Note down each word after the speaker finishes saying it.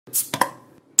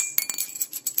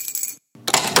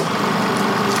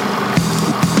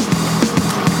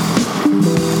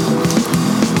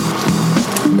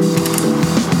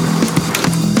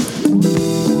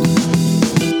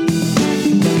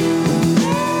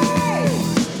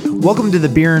Welcome to the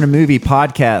Beer and a Movie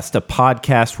podcast, a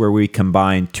podcast where we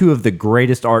combine two of the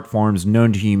greatest art forms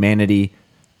known to humanity,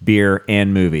 beer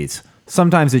and movies.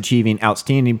 Sometimes achieving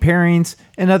outstanding pairings,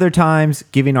 and other times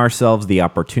giving ourselves the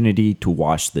opportunity to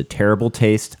wash the terrible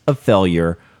taste of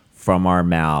failure from our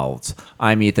mouths.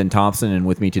 I'm Ethan Thompson, and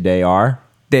with me today are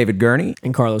David Gurney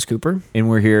and Carlos Cooper. And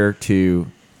we're here to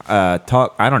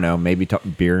talk, I don't know, maybe talk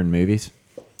beer and movies,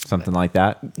 something like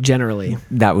that. Generally.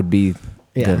 That would be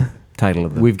the title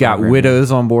of the We've got program.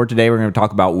 Widows on board today. We're going to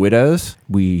talk about Widows.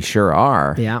 We sure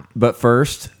are. Yeah. But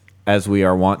first, as we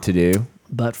are wont to do,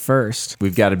 But first,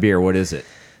 we've got a beer. What is it?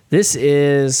 this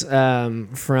is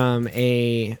from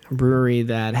a brewery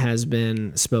that has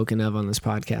been spoken of on this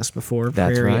podcast before.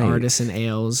 That's Prairie right. Artisan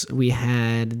Ales. We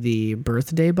had the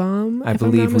Birthday Bomb. I if I'm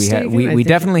believe not we had. mistaken. We I think-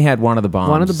 definitely had one of the bombs.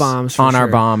 One of the bombs, for on our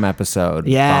sure. bomb episode.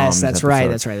 Yes, Bombs that's right.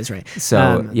 episode. That's right.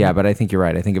 So yeah, but I think you're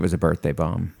right. I think it was a birthday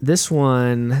bomb. This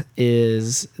one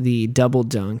is the Double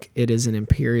Dunk. It is an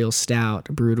Imperial Stout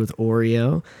brewed with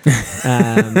Oreo.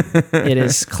 It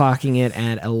is clocking it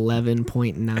at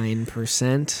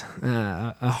 11.9%,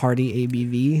 a hearty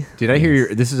ABV. Did I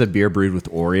hear this is a beer brewed with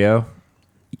Oreo?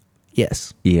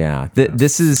 Yes. Yeah,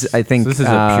 this is. I think So this is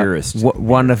a purist.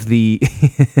 One of the.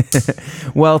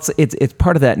 Well, it's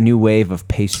part of that new wave of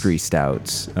pastry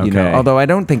stouts. You know, Okay. although I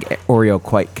don't think Oreo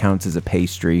quite counts as a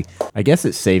pastry. I guess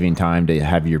it's saving time to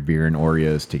have your beer and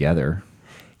Oreos together.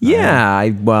 Yeah,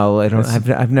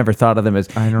 I've never thought of them as.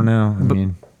 I don't know. I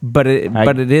mean, But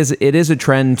it is a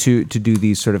trend to do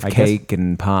these sort of guess cake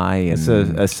and pie and it's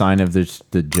a sign of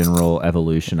the general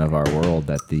evolution of our world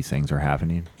that these things are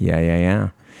happening. yeah.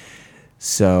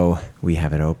 So we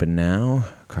have it open now.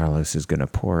 Carlos is going to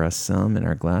pour us some in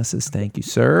our glasses. Thank you,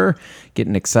 sir.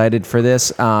 Getting excited for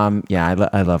this. I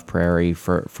love Prairie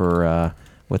for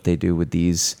what they do with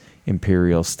these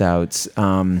Imperial stouts.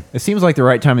 It seems like the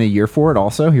right time of the year for it.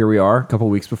 Also, here we are, a couple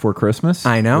weeks before Christmas.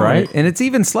 I know, right? And it's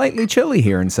even slightly chilly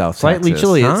here in South Slightly Texas.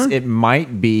 chilly. Huh? It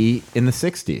might be in the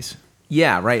 60s.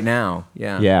 Yeah, right now.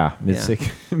 Yeah. Yeah, mid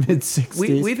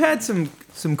 60s. We've had some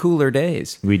cooler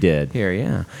days. We did. Here,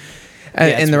 yeah.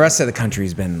 it's And the rest of the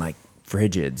country's been like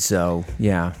frigid. So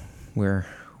yeah, we're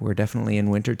definitely in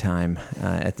wintertime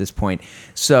at this point.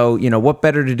 So, what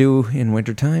better to do in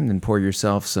wintertime than pour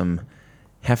yourself some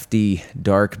hefty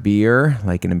dark beer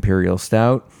like an Imperial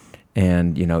Stout.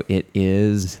 And, it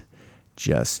is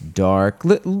just dark.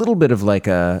 Little bit of like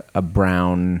a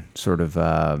brown sort of,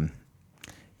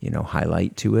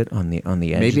 highlight to it on the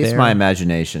edge. Maybe it's there. my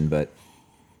imagination, but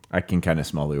I can kind of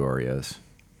smell the Oreos,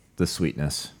 the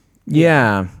sweetness.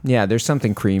 Yeah. There's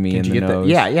something creamy in Did the you get nose.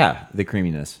 that? Yeah, the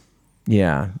creaminess.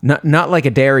 Yeah, not like a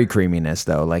dairy creaminess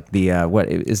though. Like the what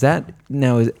is that?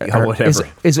 No, whatever.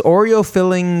 Is Oreo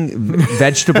filling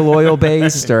vegetable oil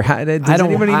based or how, does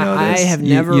anybody know I this? have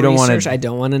never you don't researched. wanna, I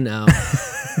don't want to know.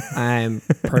 I'm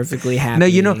perfectly happy. No,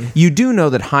 you do know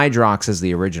that Hydrox is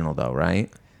the original though,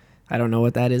 right? I don't know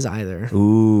what that is either.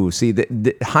 Ooh, see the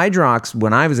Hydrox.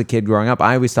 When I was a kid growing up,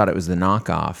 I always thought it was the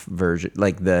knockoff version,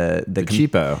 like the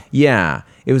cheapo. Yeah,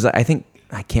 it was. I think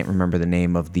I can't remember the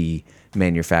name of the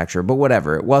manufacturer, but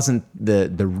whatever. It wasn't the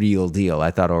real deal.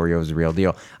 I thought Oreo was the real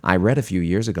deal. I read a few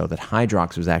years ago that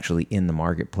Hydrox was actually in the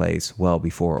marketplace well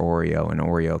before Oreo, and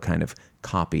Oreo kind of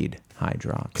copied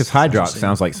Hydrox. Because Hydrox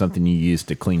sounds like something you use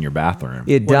to clean your bathroom.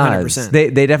 It does. 100%.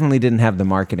 They definitely didn't have the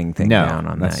marketing thing down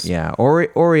on that. Yeah,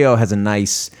 Oreo has a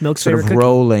nice Milk's sort of favorite cookie.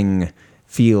 rolling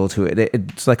feel to it.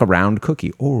 It's like a round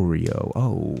cookie. Oreo.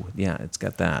 Oh, yeah, it's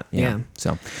got that. Yeah.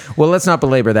 So, well, let's not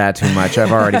belabor that too much.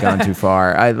 I've already gone too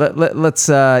far. Let's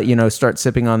start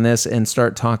sipping on this and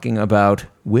start talking about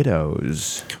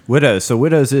Widows. Widows. So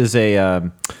Widows is a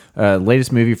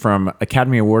latest movie from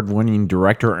Academy Award-winning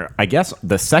director. I guess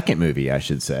the second movie, I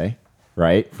should say,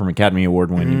 right? From Academy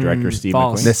Award-winning director Steve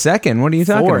false. McQueen. The second. What are you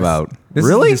talking Fourth. about? This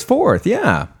Really? is his fourth.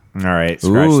 Yeah. All right.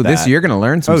 Scratch Ooh, that. you're going to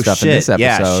learn some stuff shit. in this episode.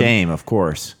 Yeah, Shame, of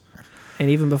course. And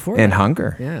even before And that.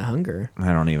 Hunger. Yeah, Hunger.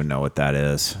 I don't even know what that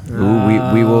is. Ooh,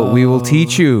 we will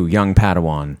teach you, young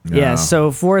Padawan. Yeah,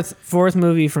 so fourth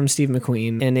movie from Steve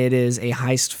McQueen, and it is a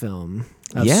heist film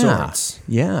of sorts.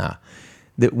 Yeah.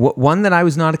 One that I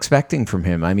was not expecting from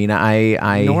him. I mean,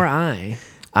 Nor I.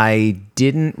 I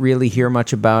didn't really hear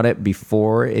much about it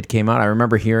before it came out. I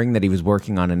remember hearing that he was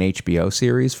working on an HBO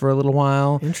series for a little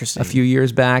while. Interesting. A few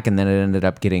years back, and then it ended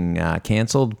up getting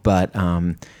canceled. But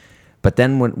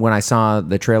then when I saw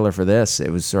the trailer for this, it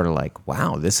was sort of like,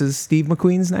 wow, this is Steve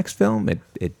McQueen's next film.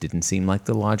 It didn't seem like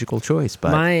the logical choice.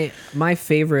 But My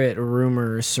favorite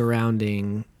rumor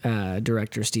surrounding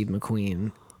director Steve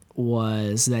McQueen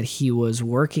was that he was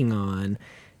working on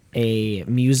a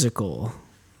musical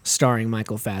starring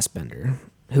Michael Fassbender.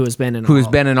 who has been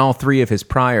in all three of his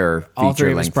prior all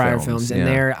three of his feature-length prior films. And yeah.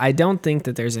 there, I don't think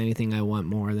that there's anything I want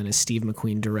more than a Steve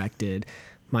McQueen directed,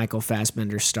 Michael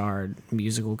Fassbender starred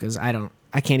musical, because I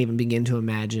can't even begin to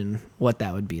imagine what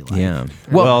that would be like. Yeah.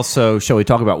 Well, so shall we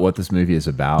talk about what this movie is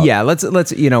about? Yeah, let's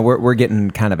we're getting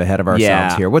kind of ahead of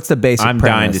ourselves here. What's the basic I'm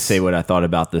premise? dying to say what I thought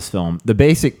about this film. The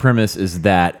basic premise is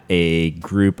that a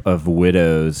group of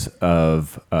widows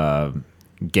of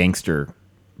gangster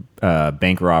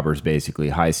bank robbers, basically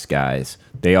heist guys,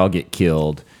 they all get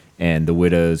killed, and the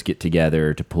widows get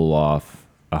together to pull off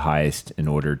a heist in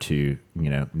order to,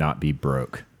 not be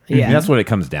broke. Yeah. And that's what it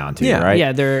comes down to, Yeah. right?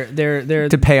 Yeah, they're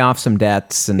to pay off some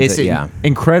debts and It's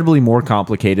incredibly more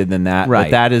complicated than that, right.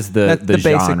 but that is the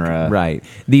genre. Basic, right.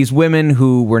 These women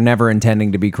who were never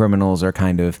intending to be criminals are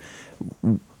kind of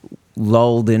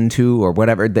lulled into, or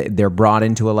whatever, they're brought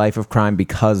into a life of crime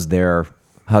because their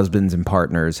husbands and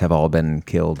partners have all been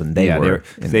killed, and they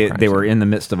were in the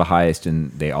midst of a heist,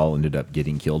 and they all ended up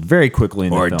getting killed very quickly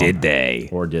in the film. Or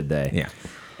did they? Yeah.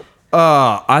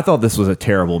 I thought this was a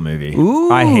terrible movie.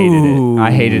 Ooh. I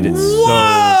hated it so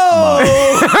much.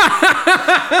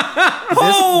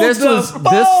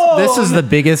 This is the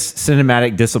biggest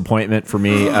cinematic disappointment for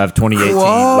me of 2018.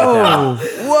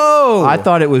 Whoa! I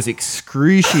thought it was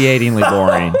excruciatingly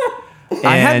boring.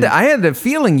 I had a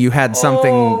feeling you had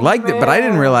something like that, but I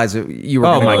didn't realize you were.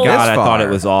 Oh my go god! this I far. thought it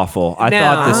was awful. I No.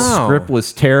 thought the script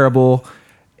was terrible.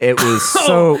 It was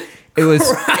so. It was.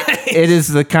 It is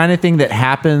the kind of thing that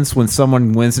happens when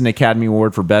someone wins an Academy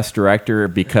Award for Best Director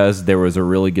because there was a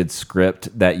really good script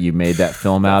that you made that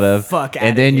film out of. Fuck and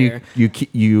outta then here.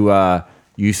 you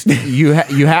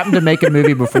happen to make a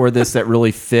movie before this that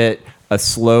really fit a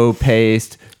slow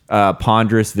paced,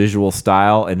 ponderous visual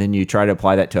style, and then you try to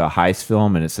apply that to a heist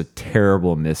film, and it's a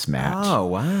terrible mismatch. Oh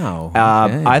wow!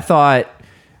 Okay. I thought,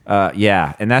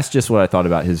 and that's just what I thought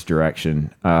about his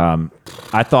direction.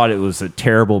 I thought it was a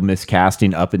terrible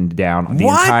miscasting up and down the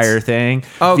What? entire thing.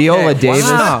 Okay, Viola Davis.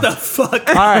 wow. the fuck.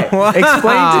 All right,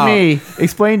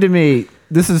 explain to me.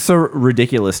 This is so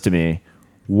ridiculous to me.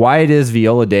 Why it is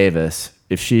Viola Davis,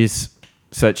 if she's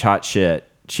such hot shit,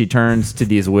 she turns to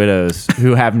these widows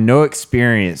who have no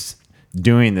experience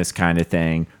doing this kind of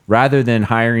thing, rather than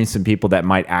hiring some people that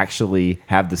might actually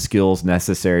have the skills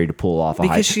necessary to pull off a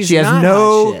Because heist. she's She has not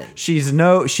no. hot shit.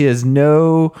 She has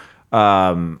no.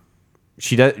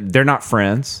 They're not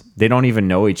friends. They don't even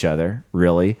know each other,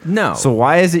 really. No. So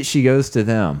why is it she goes to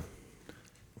them?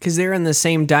 Because they're in the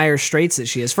same dire straits that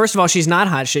she is. First of all, she's not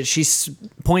hot shit. She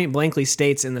point blankly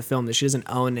states in the film that she doesn't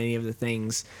own any of the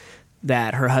things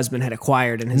that her husband had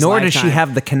acquired in his Nor lifetime. does she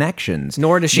have the connections.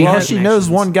 Nor does she Well, have she knows connections.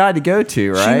 one guy to go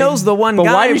to, right? She knows the one but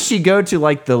guy. why does she go to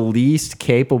like the least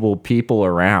capable people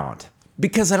around?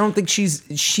 Because I don't think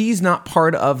she's not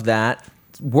part of that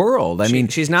world. I mean,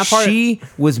 she's not part. She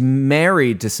was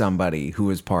married to somebody who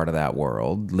was part of that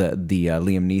world, the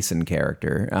Liam Neeson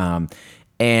character,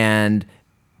 and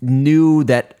knew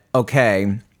that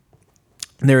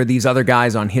there are these other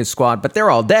guys on his squad, but they're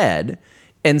all dead.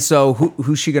 And so,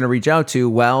 who's she going to reach out to?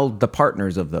 Well, the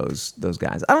partners of those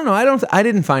guys. I don't know. I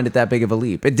didn't find it that big of a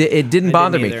leap. It didn't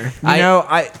bother me. either.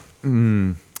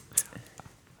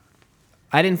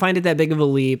 I didn't find it that big of a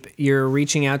leap. You're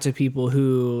reaching out to people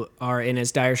who are in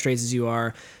as dire straits as you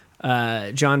are.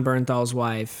 John Bernthal's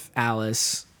wife,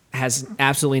 Alice, has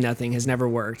absolutely nothing, has never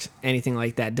worked, anything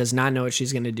like that, does not know what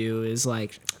she's going to do,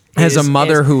 As a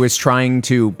mother who is trying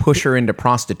to push her into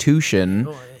prostitution.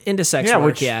 Into sex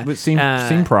work, which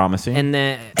seemed promising. And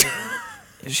then...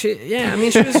 she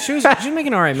was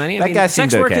making all right money. That guy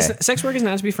seemed sex work okay. sex work is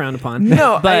not to be frowned upon.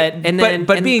 No,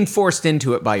 but being forced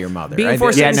into it by your mother. Being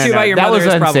forced into it by your that mother was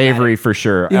is unsavory problematic. for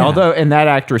sure. Yeah. Although, and that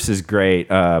actress is great.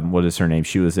 What is her name?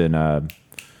 She was in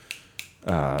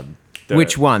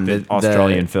Which one? The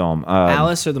Australian film.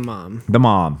 Alice or the mom? The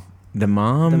mom. The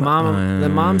mom. The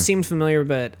mom seemed familiar,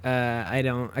 but I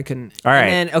couldn't. All right.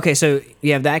 And then, okay, so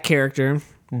you have that character.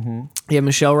 You have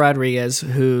Michelle Rodriguez,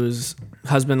 whose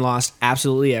husband lost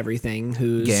absolutely everything.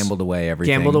 Who's Gambled away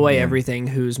everything. Yeah. everything.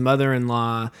 Whose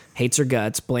mother-in-law hates her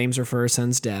guts, blames her for her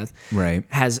son's death. Right.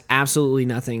 Has absolutely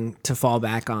nothing to fall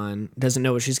back on. Doesn't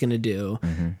know what she's going to do.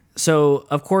 So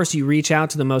of course you reach out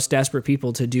to the most desperate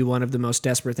people to do one of the most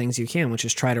desperate things you can, which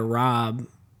is try to rob,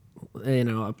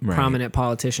 a prominent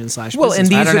politician / Well, and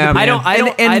these I don't know,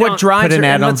 man. and what drives Put an her,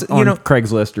 ad and on let's, you know,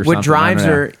 Craigslist or something. what drives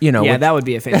her, yeah, that would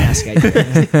be a fantastic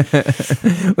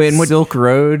idea. and what Silk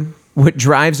Road. What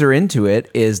drives her into it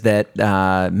is that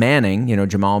Manning,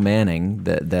 Jamal Manning,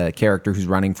 the character who's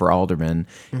running for alderman,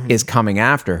 is coming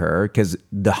after her because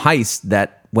the heist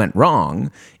that went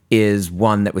wrong is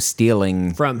one that was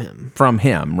stealing From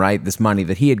him. Right? This money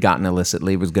that he had gotten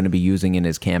illicitly was going to be using in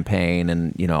his campaign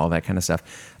and, all that kind of stuff.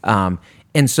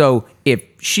 And so if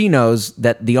she knows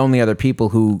that the only other people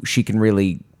who she can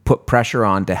really put pressure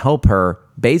on to help her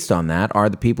based on that are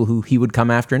the people who he would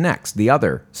come after next, the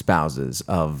other spouses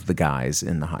of the guys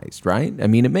in the heist, right? I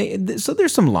mean, so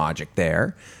there's some logic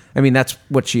there. I mean, that's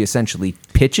what she essentially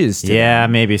pitches to Yeah,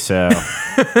 them. maybe so.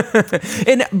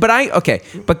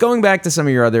 But going back to some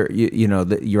of your other,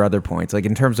 your other points, like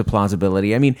in terms of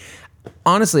plausibility, I mean,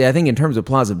 honestly, I think in terms of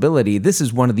plausibility, this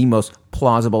is one of the most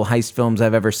plausible heist films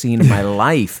I've ever seen in my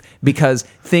life because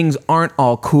things aren't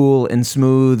all cool and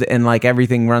smooth and like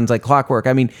everything runs like clockwork.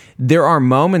 I mean, there are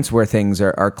moments where things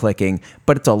are clicking,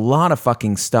 but it's a lot of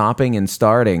fucking stopping and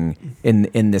starting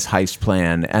in this heist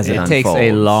plan as it It unfolds. takes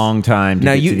a long time to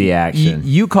get to the action.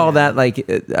 You call that like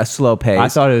a slow pace. I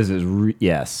thought it was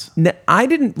yes. I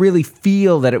didn't really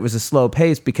feel that it was a slow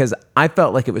pace because I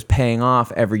felt like it was paying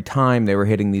off every time they were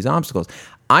hitting these obstacles.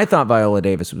 I thought Viola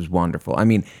Davis was wonderful. I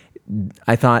mean,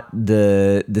 I thought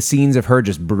the scenes of her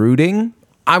just brooding,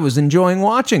 I was enjoying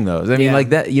watching those. I mean, Yeah. like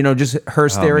that, just her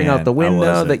staring man, out the I window.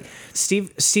 wasn't. Like,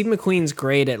 Steve McQueen's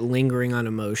great at lingering on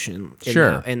emotion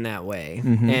Sure. in that way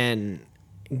and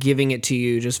giving it to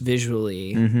you just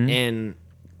visually and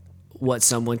what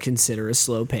someone consider a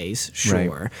slow pace,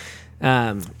 sure.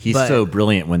 He's But- so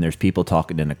brilliant when there's people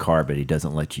talking in a car, but he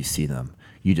doesn't let you see them.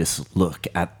 You just look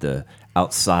at the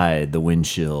outside, the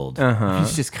windshield.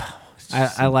 He's just.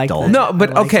 I like that. indulgent. no, but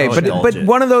I like okay, so but indulgent.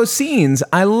 one of those scenes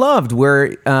I loved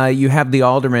where you have the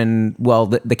alderman, well,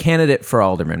 the candidate for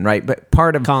alderman, right? But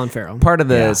part of Colin Farrell. part of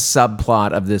the Yeah.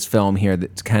 subplot of this film here,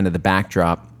 that's kind of the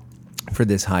backdrop for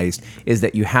this heist, is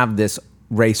that you have this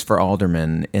race for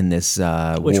alderman in this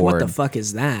Which, ward. what the fuck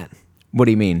is that? What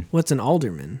do you mean? What's an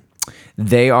alderman?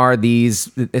 They are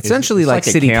these essentially it's like like a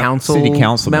city city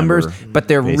council members, member, but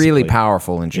they're really basically.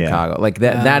 powerful in Chicago. Like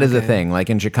that is the okay. thing.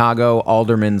 Like in Chicago,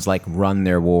 aldermans like run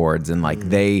their wards and like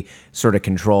they sort of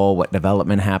control what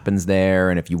development happens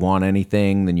there. And if you want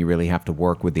anything, then you really have to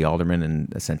work with the alderman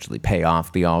and essentially pay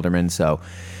off the alderman. So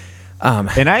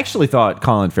And I actually thought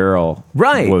Colin Farrell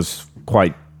Right. was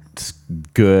quite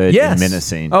good yes, and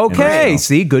menacing. in Okay, that film.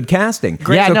 see, good casting.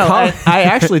 Yeah, So no, Colin- I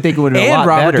actually think it would have been a And lot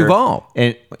Robert better. Duvall.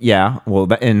 And yeah, well,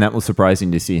 and that was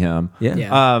surprising to see him. Yeah.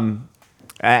 Yeah.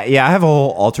 Yeah, I have a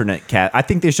whole alternate cast. I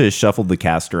think they should have shuffled the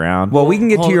cast around. Well, we can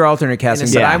get to hold- your alternate casting,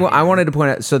 in but a second. I wanted to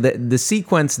point out, so the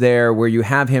sequence there where you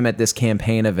have him at this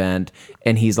campaign event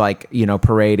and he's like,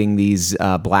 parading these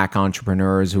black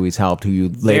entrepreneurs who he's helped, who you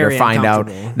later Very find out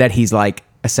uncomfortable. that he's like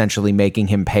essentially making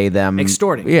him pay them.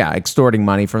 Extorting. Yeah, extorting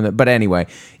money from them. But anyway,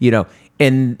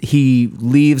 and he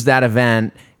leaves that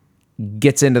event,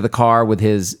 gets into the car with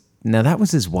now that was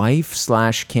his wife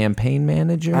 / campaign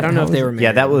manager. I don't know How if they was were it? married.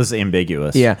 yeah, that was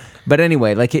ambiguous. Yeah, but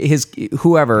anyway, like his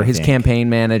think. campaign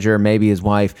manager, maybe his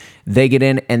wife, they get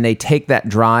in and they take that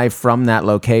drive from that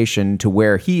location to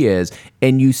where he is,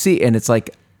 and you see, and it's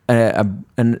like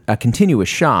a continuous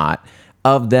shot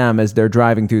of them as they're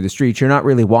driving through the streets. You're not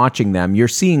really watching them. You're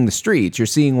seeing the streets. You're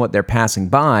seeing what they're passing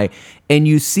by, and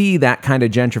you see that kind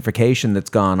of gentrification that's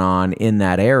gone on in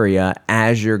that area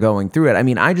as you're going through it. I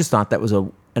mean, I just thought that was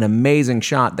an amazing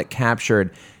shot that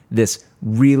captured this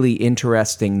really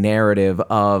interesting narrative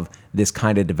of this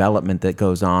kind of development that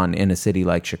goes on in a city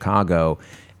like Chicago.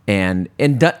 And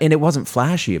it wasn't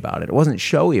flashy about it. It wasn't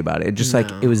showy about it. It just like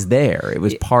it was there. It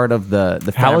was part of the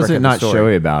How fabric is it of the not story.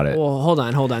 showy about it? Well, hold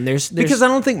on. There's Because I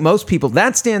don't think most people,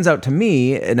 that stands out to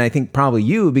me, and I think probably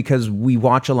you, because we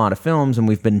watch a lot of films and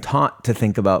we've been taught to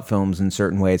think about films in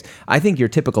certain ways. I think your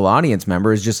typical audience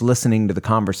member is just listening to the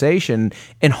conversation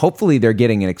and hopefully they're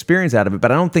getting an experience out of it.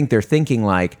 But I don't think they're thinking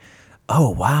like, oh,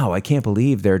 wow, I can't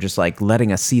believe they're just like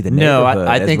letting us see the No, neighborhood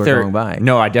I as think we're they're going by.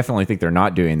 No, I definitely think they're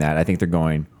not doing that. I think they're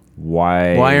going,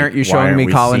 why Why aren't you showing me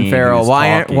we Colin seeing Farrell? who's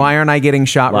why talking? aren't I getting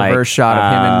reverse shot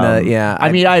of him in the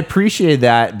I mean, I appreciated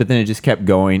that, but then it just kept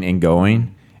going and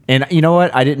going. And you know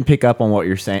what? I didn't pick up on what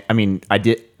you're saying. I mean,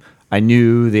 I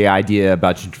knew the idea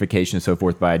about gentrification and so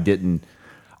forth, but I didn't.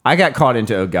 I got caught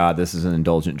into, oh God, this is an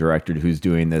indulgent director who's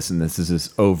doing this, and this is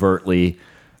this overtly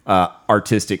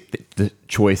artistic the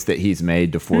choice that he's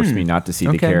made to force me not to see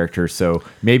the Okay. character. So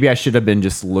maybe I should have been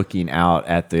just looking out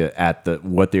at the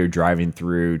what they're driving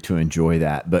through to enjoy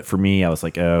that. But for me, I was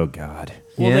like, oh God.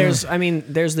 Well, Yeah.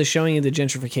 there's the showing of the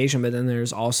gentrification, but then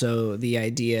there's also the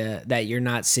idea that you're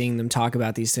not seeing them talk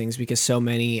about these things because so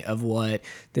many of what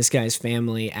this guy's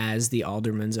family, as the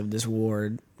aldermans of this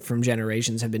ward from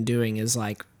generations, have been doing is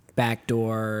like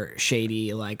backdoor,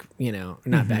 shady, like,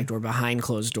 not backdoor, behind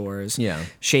closed doors, Yeah.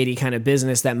 shady kind of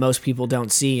business that most people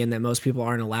don't see and that most people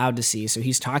aren't allowed to see. So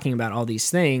he's talking about all these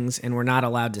things, and we're not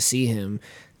allowed to see him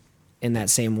in that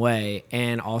same way.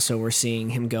 And also we're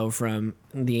seeing him go from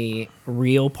the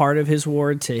real part of his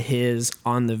ward to his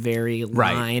on the very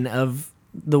line of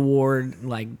the ward,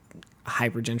 like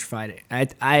hyper gentrified.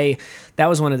 I that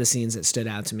was one of the scenes that stood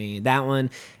out to me. That one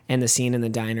and the scene in the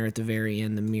diner at the very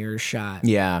end, the mirror shot.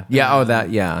 Yeah.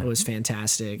 It was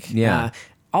fantastic. Yeah.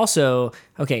 Also,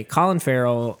 okay, Colin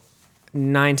Farrell,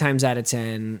 9 times out of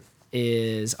 10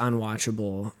 is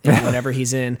unwatchable in whatever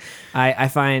he's in. I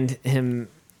find him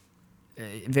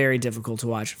very difficult to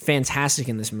watch. Fantastic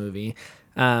in this movie.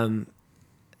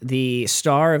 The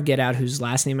star of Get Out, whose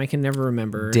last name I can never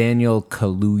remember. Daniel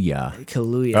Kaluuya.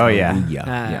 Kaluuya. Oh, yeah.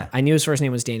 Yeah. I knew his first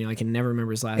name was Daniel. I can never remember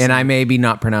his last name. And I may be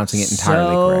not pronouncing it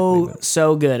entirely correctly.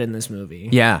 So good in this movie.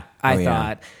 Yeah. I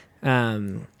yeah.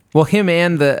 thought. Well, him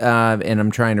and the and I'm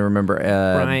trying to remember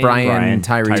Brian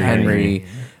Tyree Henry,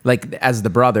 like as the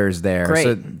brothers there. Great.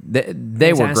 So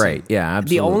they were great. Yeah,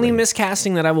 absolutely. The only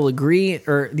miscasting that I will agree,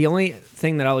 or the only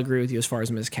thing that I'll agree with you as far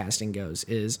as miscasting goes,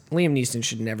 is Liam Neeson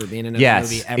should never be in another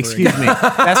movie ever. Excuse me.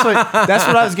 That's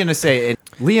what I was gonna say.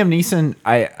 Liam Neeson,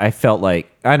 I felt like,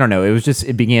 I don't know.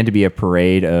 It began to be a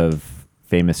parade of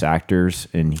famous actors,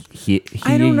 and he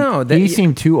I don't know. He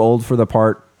seemed too old for the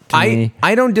part.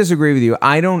 I don't disagree with you.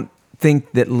 I don't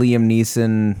think that Liam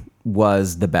Neeson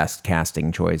was the best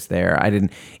casting choice there.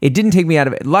 It didn't take me out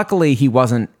of it. Luckily, he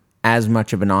wasn't as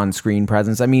much of an on-screen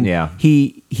presence. I mean,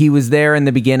 he was there in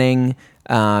the beginning,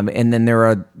 and then there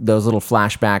are those little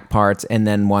flashback parts, and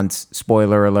then once,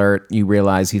 spoiler alert, you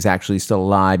realize he's actually still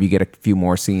alive, you get a few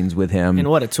more scenes with him. And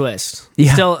what a twist.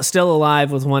 Yeah. Still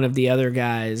alive with one of the other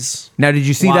guys. Now, did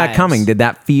you see that coming? Did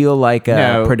that feel like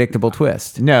a predictable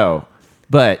twist? No,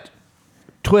 but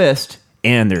twist,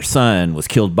 and their son was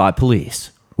killed by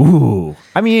police. Ooh.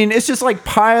 I mean, it's just like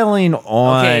piling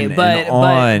on and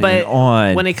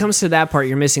on. When it comes to that part,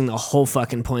 you're missing the whole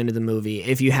fucking point of the movie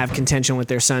if you have contention with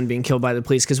their son being killed by the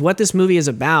police. Because what this movie is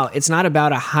about, it's not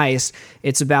about a heist.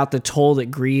 It's about the toll that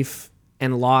grief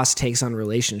and loss takes on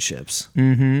relationships.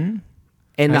 Mm-hmm.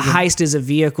 And the heist is a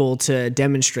vehicle to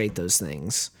demonstrate those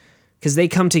things. Because they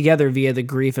come together via the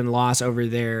grief and loss over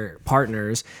their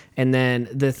partners. And then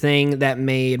the thing that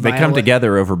made They come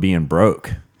together over being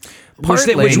broke.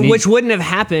 Which wouldn't have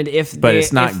happened if. But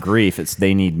it's not grief; it's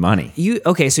they need money.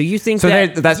 So you think so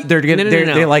that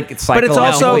they like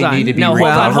psychologically need to be.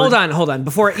 Hold on.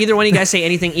 Before either one of you guys say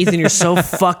anything, Ethan, you're so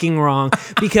fucking wrong,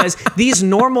 because these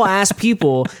normal ass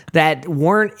people that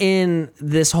weren't in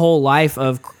this whole life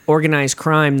of organized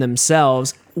crime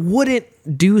themselves wouldn't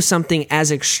do something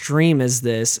as extreme as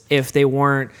this if they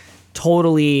weren't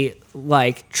totally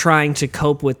like trying to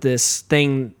cope with this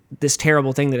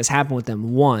terrible thing that has happened with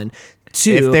them. One.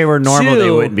 Two, if they were normal,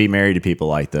 they wouldn't be married to people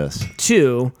like this.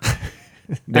 Two,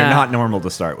 they're not normal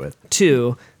to start with.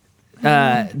 Two,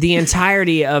 the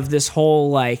entirety of this whole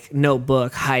like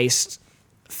Notebook heist,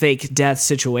 fake death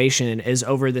situation is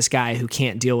over this guy who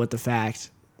can't deal with the fact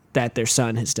that their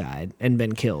son has died and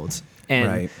been killed,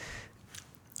 and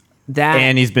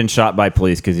and he's been shot by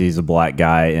police because he's a black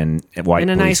guy and white in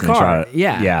a nice car.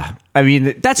 Yeah. I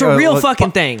mean, that's a real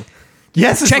fucking thing.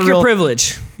 Yes, check your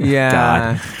privilege. Yeah.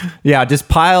 God. Yeah, just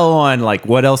pile on, like,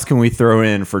 what else can we throw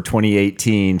in for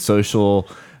 2018 social?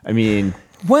 I mean,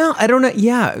 well, I don't know.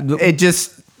 Yeah. It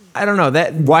just, I don't know.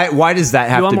 That why does that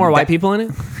have to You want more white people in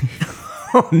it?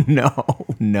 Oh,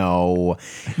 no.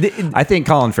 I think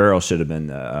Colin Farrell should have been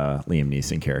the Liam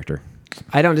Neeson character.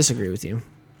 I don't disagree with you.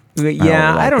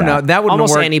 Yeah, I don't know. That wouldn't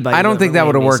work. Anybody. I don't think that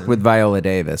would have worked with Viola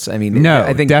Davis. I mean, no,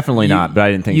 I think definitely not. But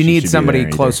I didn't think you she need should somebody be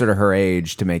there closer to her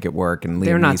age to make it work. And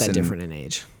they're Liam not Neeson, that different in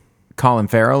age. Colin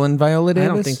Farrell and Viola Davis.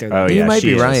 I don't think they're. Oh, that yeah, you might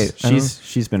be is. right.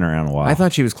 She's been around a while. I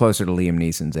thought she was closer to Liam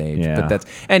Neeson's age. Yeah. But that's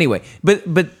anyway. But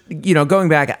going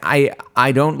back,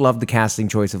 I don't love the casting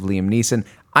choice of Liam Neeson.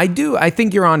 I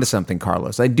think you're onto something,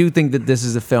 Carlos. I do think that this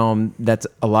is a film that's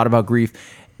a lot about grief,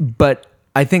 but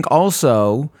I think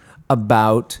also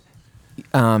about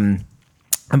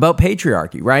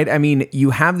patriarchy, right? I mean, you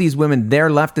have these women, they're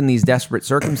left in these desperate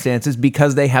circumstances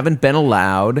because they haven't been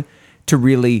allowed to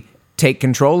really take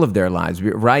control of their lives,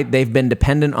 right? They've been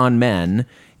dependent on men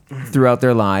throughout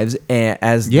their lives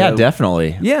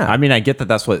definitely. Yeah. I mean, I get that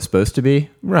that's what it's supposed to be.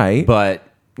 Right. But,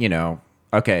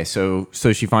 okay, so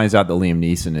she finds out that Liam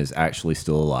Neeson is actually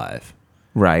still alive.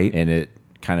 Right. And it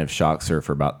kind of shocks her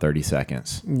for about 30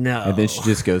 seconds. No. And then she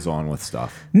just goes on with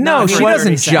stuff. No, she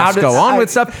doesn't just go on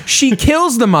with stuff. She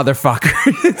kills the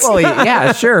motherfucker. Well,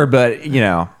 yeah, sure, but,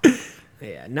 Yeah,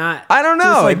 not. I don't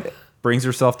know. brings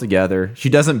herself together. She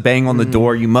doesn't bang on the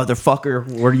door. You motherfucker!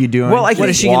 What are you doing? Well, I What think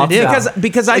is she gonna do?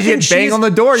 Because I She think didn't bang on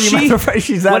the door. You motherfucker!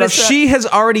 She's that upset. she has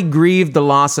already grieved the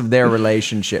loss of their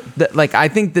relationship. Like I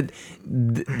think that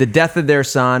the death of their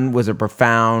son was a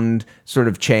profound sort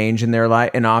of change in their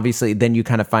life, and obviously then you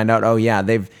kind of find out, oh yeah,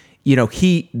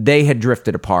 they had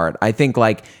drifted apart. I think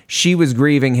like she was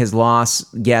grieving his loss.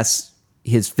 Yes,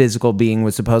 his physical being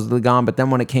was supposedly gone, but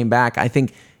then when it came back, I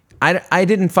think. I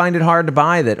didn't find it hard to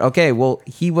buy that, okay, well,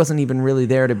 he wasn't even really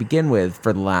there to begin with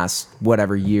for the last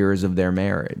whatever years of their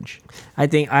marriage.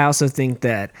 I also think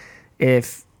that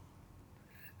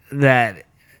that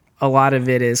a lot of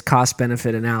it is cost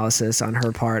benefit analysis on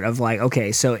her part of like,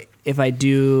 okay, so if I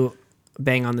do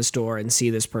bang on this door and see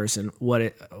this person, what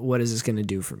is this going to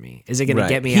do for me? Is it going to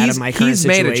get me out of my current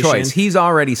situation? He's made a choice. He's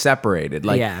already separated.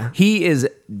 Like he is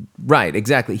right,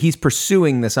 exactly. He's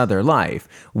pursuing this other life.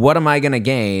 What am I going to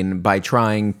gain by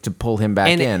trying to pull him back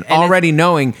in? Already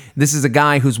knowing this is a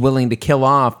guy who's willing to kill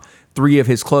off 3 of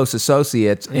his close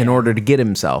associates in order to get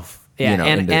himself.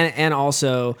 And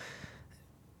also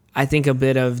I think a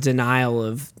bit of denial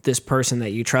of this person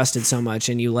that you trusted so much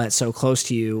and you let so close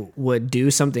to you would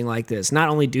do something like this. Not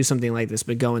only do something like this,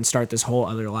 but go and start this whole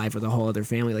other life with a whole other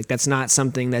family. Like that's not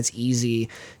something that's easy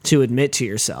to admit to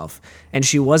yourself. And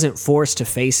she wasn't forced to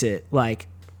face it like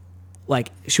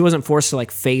she wasn't forced to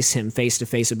like face him face to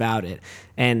face about it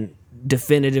and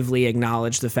definitively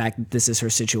acknowledge the fact that this is her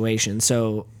situation.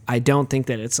 So I don't think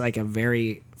that it's like a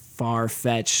very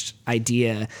far-fetched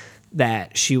idea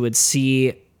that she would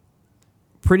see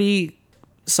pretty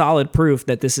solid proof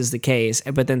that this is the case,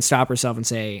 but then stop herself and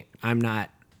say, I'm not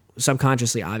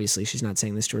subconsciously, obviously she's not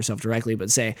saying this to herself directly,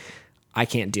 but say, I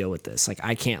can't deal with this. Like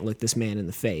I can't look this man in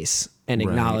the face and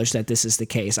acknowledge that this is the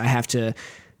case. I have to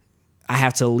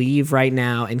leave right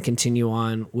now and continue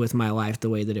on with my life the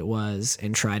way that it was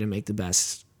and try to make the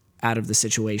best out of the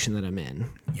situation that I'm in.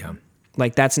 Yeah.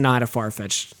 Like that's not a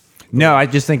far-fetched. No, I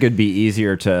just think it'd be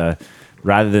easier to,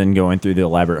 rather than going through the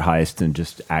elaborate heist, and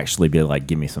just actually be like,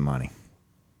 give me some money.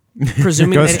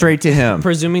 Presuming Go that straight to him.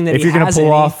 Presuming that if he you're gonna has pull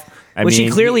any, off, which he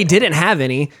clearly didn't have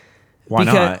any. Why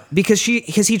not? Because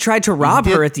he tried to rob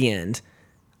her at the end.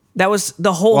 That was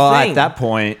the whole Well, thing. at that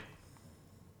point,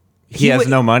 he has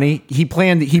no money. He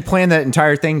planned that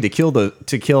entire thing to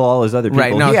kill all his other people.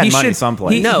 Right, no, he had he money should-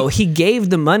 someplace. he gave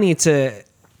the money to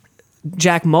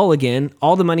Jack Mulligan.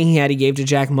 All the money he had, he gave to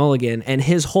Jack Mulligan, and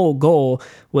his whole goal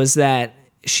was that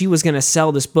she was going to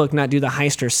sell this book, not do the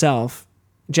heist herself.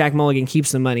 Jack Mulligan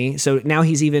keeps the money, so now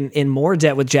he's even in more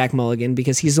debt with Jack Mulligan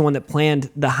because he's the one that planned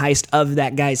the heist of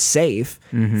that guy's safe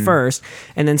first,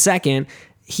 and then second,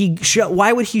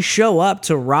 why would he show up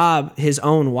to rob his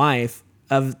own wife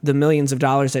of the millions of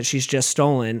dollars that she's just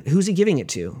stolen? Who's he giving it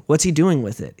to? What's he doing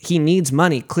with it? He needs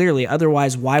money, clearly.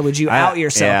 Otherwise, why would you out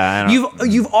yourself? Yeah,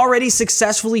 You've already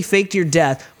successfully faked your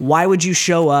death. Why would you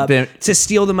show up to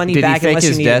steal the money Did back he fake unless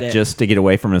his you needed death it? just to get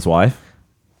away from his wife?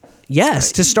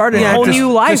 Yes, to start a Yeah, whole to- new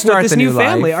to life start with this the new new life.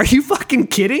 family. Are you fucking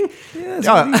kidding?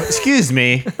 Excuse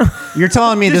me. You're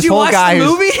telling me Did this you whole watch guy the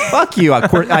who's- movie? Fuck you.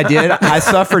 Of course I did. I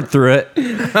suffered through it.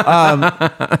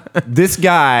 This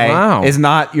guy Wow. is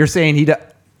not. You're saying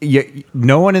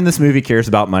no one in this movie cares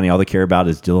about money. All they care about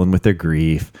is dealing with their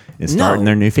grief and starting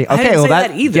their new family. I Okay, didn't well say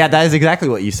that either. yeah, that is exactly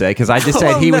what you say. Because I just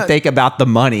said he would think about the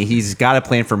money. He's got a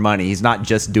plan for money. He's not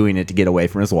just doing it to get away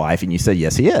from his wife. And you said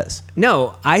yes, he is.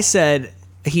 No, I said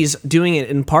he's doing it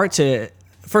in part to.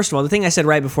 First of all, the thing I said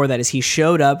right before that is he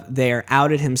showed up there,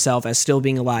 outed himself as still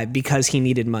being alive because he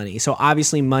needed money. So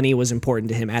obviously money was important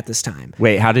to him at this time.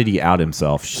 Wait, how did he out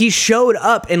himself? He showed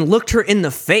up and looked her in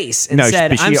the face and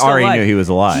said, but she I'm still already alive. knew he was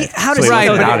alive. How So does he he wasn't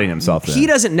know that? outing himself then. He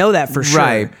doesn't know that for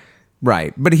sure.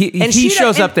 Right. But he And she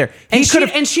shows up there. And He could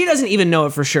have. and she doesn't even know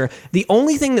it for sure. The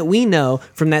only thing that we know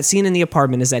from that scene in the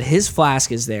apartment is that his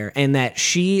flask is there and that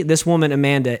this woman,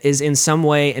 Amanda, is in some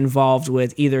way involved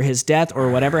with either his death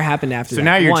or whatever happened after that. So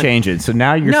now you're One. changing. So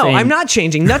now you're No, saying... I'm not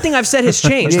changing. Nothing I've said has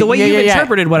changed. The way Yeah, you've yeah.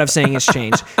 interpreted what I'm saying has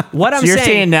changed. What I'm So you're saying,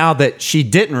 saying now that she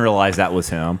didn't realize that was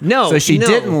him. No, So she no.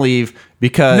 didn't leave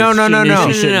because No. she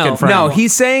knew she shouldn't No. confront No, him.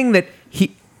 he's saying that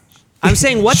I'm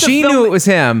saying what the she film, knew it was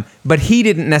him, but he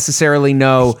didn't necessarily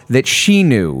know that she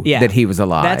knew Yeah. that he was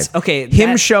alive. That's- okay,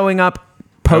 Him that- showing up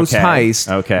post heist,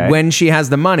 Okay. when she has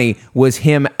the money, was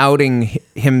him outing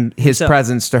his So-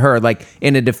 presence to her, like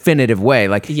in a definitive way.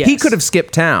 Like he Yes. could have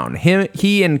skipped town.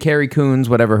 He and Carrie Coons,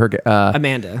 whatever her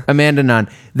Amanda Nunn.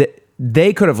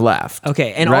 They could have left.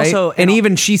 Okay, and right? also- and and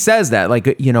even she says that,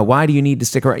 like, why do you need to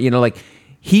stick around? Like.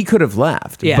 he could have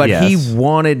left, Yeah. but Yes. he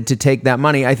wanted to take that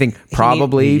money, I think,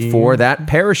 probably for that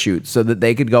parachute so that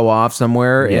they could go off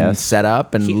somewhere and Yes. set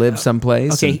up and live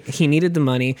someplace. Okay, he needed the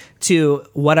money. To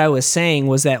what I was saying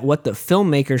was that what the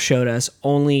filmmaker showed us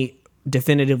only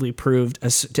definitively proved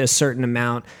to a certain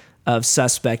amount of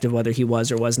suspect of whether he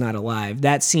was or was not alive.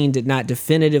 That scene did not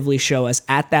definitively show us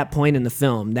at that point in the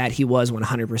film that he was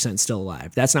 100% still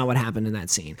alive. That's not what happened in that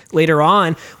scene. Later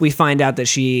on, we find out that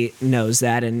she knows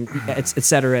that, and et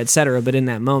cetera, et cetera, but in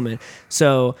that moment.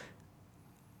 So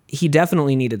he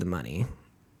definitely needed the money,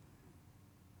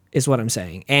 is what I'm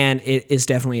saying. And it is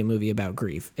definitely a movie about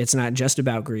grief. It's not just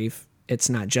about grief. It's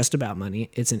not just about money.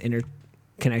 It's an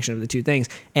interconnection of the two things.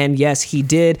 And yes, he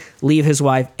did leave his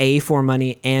wife, A, for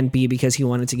money, and B, because he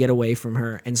wanted to get away from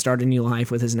her and start a new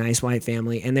life with his nice white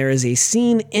family. And there is a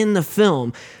scene in the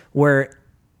film where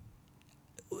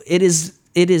it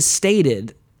is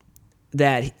stated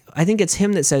that, I think it's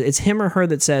him or her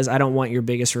that says, I don't want your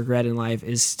biggest regret in life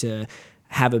is to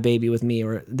have a baby with me,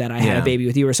 or that I had a baby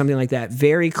with you, or something like that,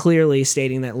 very clearly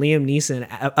stating that Liam Neeson,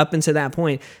 up until that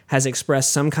point, has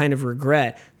expressed some kind of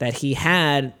regret that he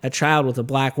had a child with a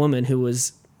black woman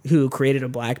who created a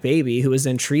black baby, who was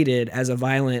then treated as a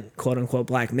violent, quote unquote,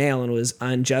 black male and was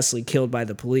unjustly killed by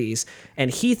the police.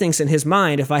 And he thinks in his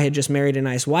mind, if I had just married a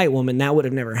nice white woman, that would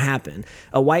have never happened.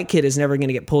 A white kid is never going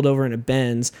to get pulled over in a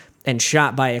Benz and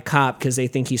shot by a cop because they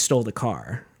think he stole the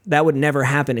car. That would never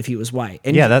happen if he was white.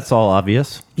 And Yeah, that's all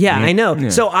obvious. yeah, I know. Yeah.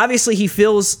 So obviously he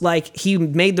feels like he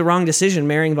made the wrong decision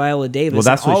marrying Viola Davis. Well,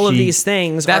 that's and all what of she- these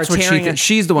things That's are what tearing.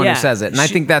 she's the one Yeah. who says it, and I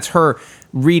think that's her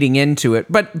reading into it.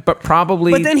 But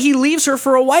probably. But then he leaves her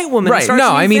for a white woman. right? And starts No,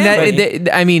 a new I mean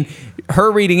family. I mean,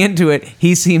 her reading into it,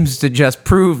 he seems to just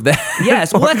prove that.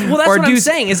 Yes, well, that's or what I'm do-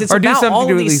 saying. Is it's or do about something all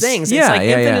to of at these least- things. Yeah, It's like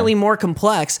yeah, infinitely more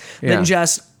complex Yeah. than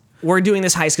just we're doing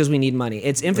this heist because we need money.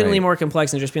 It's infinitely Right. more complex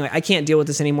than just being like, I can't deal with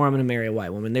this anymore. I'm going to marry a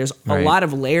white woman. There's a Right. lot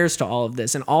of layers to all of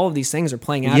this, and all of these things are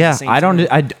playing out. At Yeah, the same I don't.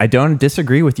 time. I don't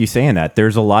disagree with you saying that.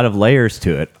 There's a lot of layers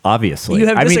to it. Obviously, You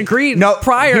have I mean, disagreed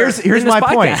prior Here's in this my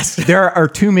podcast. point. There are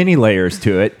too many layers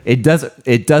to it. It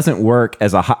doesn't work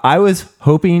as a. I was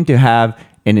hoping to have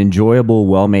an enjoyable,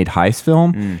 well-made heist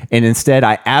film, and instead,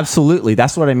 I absolutely.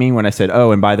 That's what I mean when I said,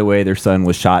 "Oh, and by the way, their son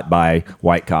was shot by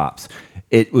white cops."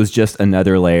 It was just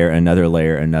another layer, another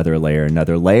layer, another layer,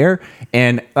 another layer.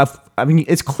 And I mean,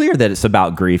 it's clear that it's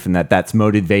about grief and that's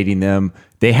motivating them.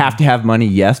 They have to have money,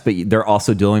 yes, but they're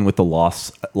also dealing with the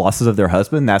losses of their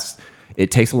husband. It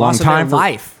takes a long Loss of time their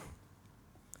life.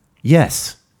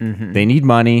 Yes. They need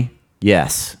money.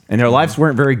 Yes. And their lives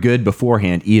weren't very good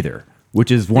beforehand either,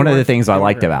 which is one of the things I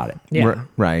liked about it. Yeah.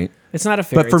 Right. It's not a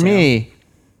fairy But for tale. me,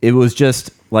 it was just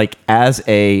like I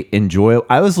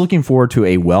was looking forward to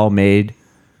a well-made,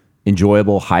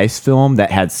 enjoyable heist film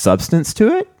that had substance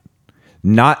to it.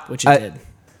 Which it did.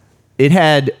 It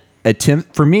had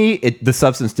for me, the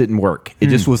substance didn't work. It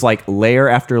just was like layer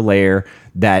after layer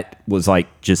that was like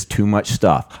just too much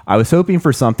stuff. I was hoping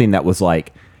for something that was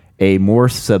like a more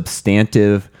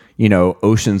substantive,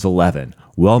 Ocean's 11,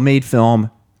 well-made film,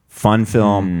 fun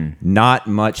film, not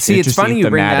much. See, it's funny you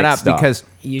bring that thematic up stuff. because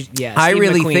I Steve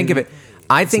really McQueen think of it.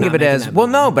 I think not of it making as that well.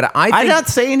 movie. No, but I I'm think not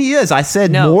saying he is. I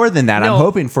said No. more than that. No. I'm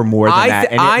hoping for more than that.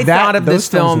 And I thought of those this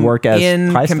films film work as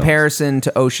in heist films. comparison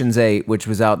to Ocean's 8, which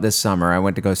was out this summer. I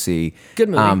went to go see. Good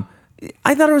movie.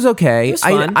 I thought it was okay. It was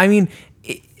fun. I mean,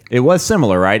 It was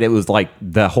similar, right? It was like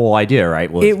the whole idea, right?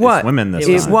 Was it was. it's women this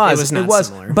It was time. not. It was not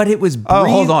similar. But it was. Oh,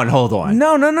 breeze- hold on.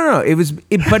 No.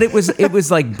 But it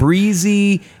was like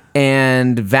breezy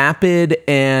and vapid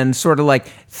and sort of like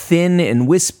thin and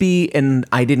wispy, and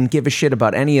I didn't give a shit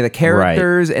about any of the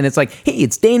characters. And it's like, hey,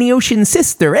 it's Danny Ocean's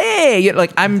sister. Hey,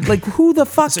 I'm like, who the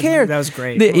fuck cares? That was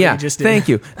great. The- What you yeah, just did. thank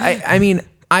you. I mean,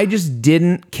 I just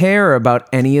didn't care about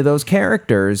any of those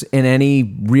characters in any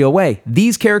real way.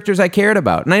 These characters I cared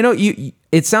about, and I know you.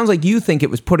 It sounds like you think it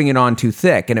was putting it on too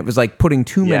thick, and it was like putting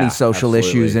too many Yeah, social absolutely.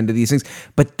 issues into these things.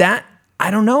 But that,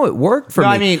 I don't know, it worked for No,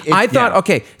 me. I mean, I thought, yeah.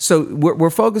 okay, so we're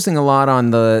focusing a lot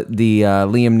on the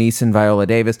Liam Neeson, Viola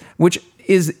Davis, which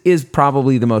is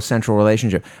probably the most central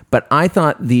relationship. But I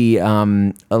thought the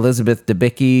Elizabeth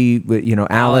Debicki,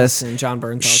 Alice and John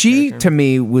Bernthal's she character. to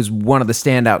me was one of the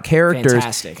standout characters.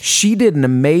 Fantastic. She did an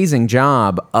amazing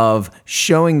job of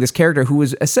showing this character who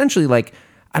was essentially like,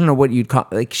 I don't know what you'd call,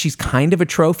 like, she's kind of a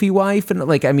trophy wife, and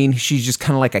like, I mean, she's just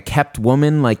kind of like a kept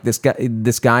woman. Like this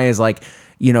guy is like,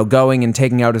 going and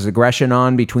taking out his aggression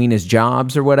on between his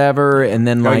jobs or whatever, and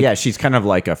then Oh like, yeah, she's kind of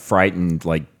like a frightened,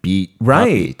 like beat puppy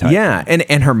right, type yeah,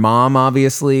 and her mom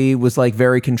obviously was like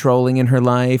very controlling in her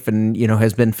life, and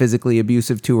has been physically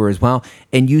abusive to her as well.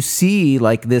 And you see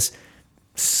like this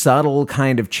subtle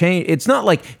kind of change. It's not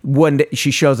like one day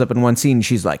she shows up in one scene and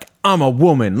she's like, I'm a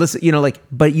woman. Listen,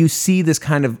 but you see this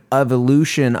kind of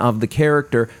evolution of the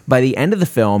character. By the end of the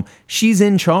film, she's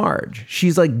in charge.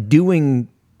 She's like doing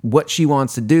what she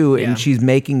wants to do, and she's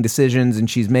making decisions and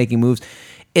she's making moves.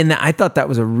 And I thought that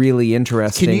was a really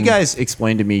interesting. Can you guys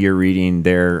explain to me your reading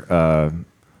there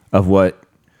of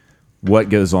what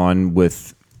goes on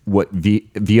with what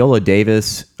Viola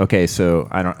Davis? Okay, so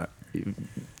I don't.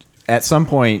 At some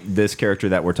point, this character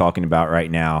that we're talking about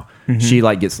right now, she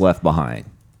like gets left behind,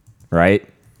 right,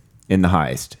 in the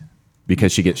heist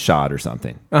because she gets shot or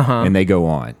something, and they go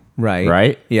on,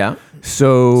 right, yeah.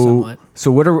 So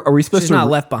what are we supposed She's to? not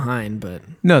left behind, but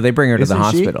No, they bring her to the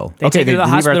Isn't she? hospital. they take her to the leave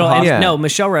her at hospital. And, Yeah. No,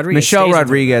 Michelle Rodriguez. Michelle stays with her.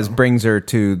 Rodriguez brings her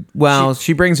to. Well,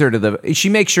 she brings her to the. She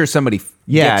makes sure somebody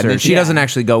Yeah, gets and her. then She she- doesn't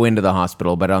actually go into the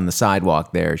hospital, but on the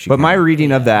sidewalk there. She But my kinda-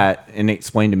 reading of that, and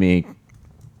explain to me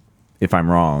if I'm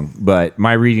wrong, but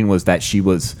my reading was that she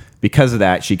was, because of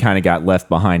that, she kind of got left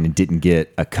behind and didn't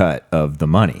get a cut of the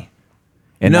money.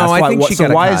 And No, that's I why, think she so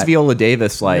got a why is cut. Viola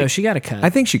Davis like? No, she got a cut. I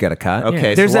think she got a cut.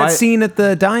 Okay, there's so that why- scene at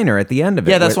the diner at the end of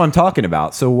it. yeah, that's where- what I'm talking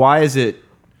about. So why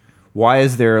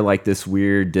is there like this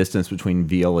weird distance between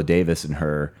Viola Davis and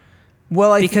her?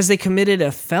 Well, because they committed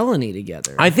a felony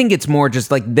together. I think it's more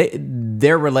just like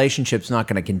their relationship's not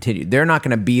going to continue. They're not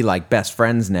going to be like best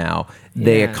friends now.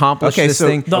 They Yeah. accomplished Okay, this so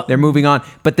thing. They're moving on,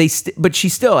 but but she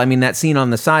still. I mean, that scene on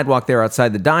the sidewalk there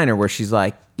outside the diner where she's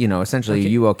like, essentially, Okay.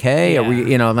 "You okay? Are we?"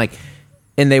 Yeah. Like,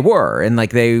 and they were, and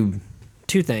like they.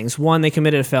 Two things. One, they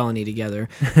committed a felony together,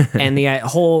 and the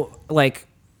whole like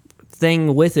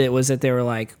thing with it was that they were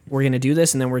like, "We're going to do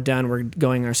this, and then we're done. We're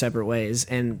going our separate ways."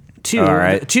 And two, All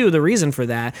right. the reason for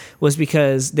that was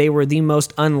because they were the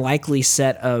most unlikely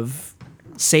set of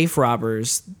safe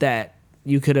robbers that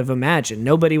you could have imagined.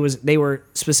 They were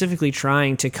specifically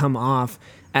trying to come off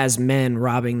as men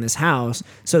robbing this house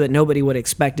so that nobody would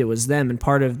expect it was them. And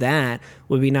part of that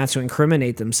would be not to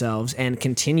incriminate themselves and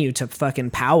continue to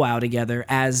fucking powwow together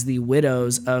as the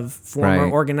widows of former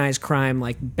Right. organized crime,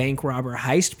 like bank robber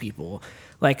heist people.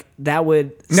 Like that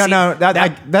would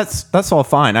That's all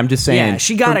fine. I'm just saying. yeah,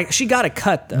 she got a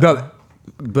cut though.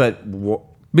 But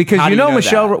Because how do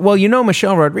Michelle. that? Well,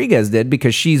 Michelle Rodriguez did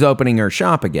because she's opening her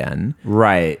shop again.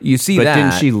 Right. You see but that.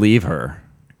 didn't she leave her?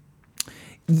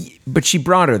 But she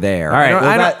brought her there. All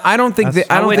right, I don't think that's-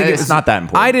 that. I don't think it's not that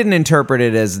important. I didn't interpret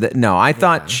it as that. No, I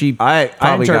thought she. I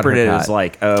probably got interpret her it cut. as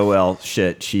like, oh well,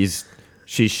 shit, she's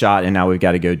shot, and now we've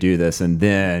got to go do this, and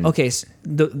then Okay, so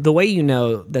the way you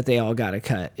know that they all got a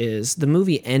cut is the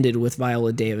movie ended with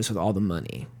Viola Davis with all the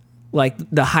money. Like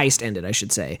the heist ended, I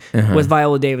should say, with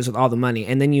Viola Davis with all the money.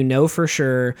 And then you know for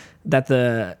sure that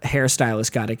the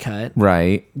hairstylist got a cut.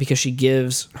 Right. Because she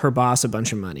gives her boss a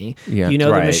bunch of money. Yeah. You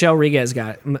know Right. that Michelle Rodriguez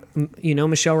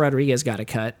got a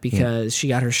cut because she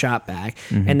got her shot back.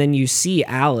 And then you see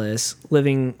Alice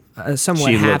living a somewhat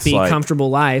She looks happy, like- comfortable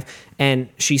life, and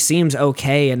she seems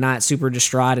okay and not super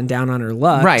distraught and down on her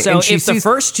luck. Right, So and she if the sees-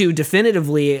 first two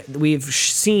definitively we've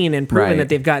seen and proven Right. that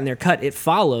they've gotten their cut, it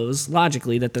follows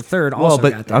logically that the third well, also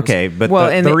but got theirs. okay, but Well,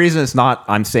 the, and the it- reason it's not,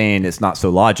 I'm saying it's not so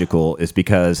logical, is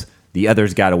because the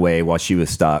others got away while she was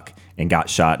stuck and got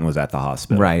shot and was at the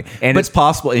hospital. Right. And But- it's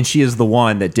possible, and she is the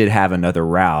one that did have another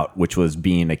route, which was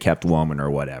being a kept woman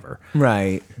or whatever.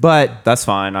 Right. But that's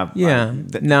fine. Yeah.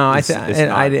 It's not-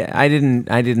 I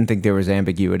didn't think there was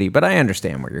ambiguity, but I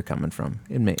understand where you're coming from.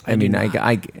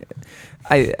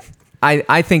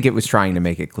 I think it was trying to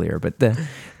make it clear,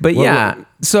 but yeah.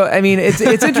 So I mean, it's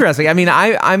interesting. I mean,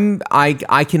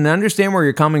 I can understand where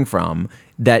you're coming from.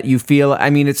 That you feel. I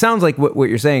mean, it sounds like what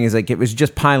you're saying is like it was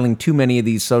just piling too many of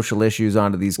these social issues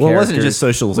onto these Well, it characters. wasn't just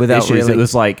social without issues. really- It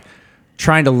was like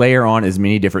trying to layer on as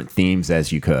many different themes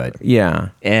as you could. yeah.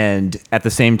 And at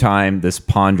the same time, this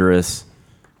ponderous.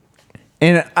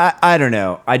 And I don't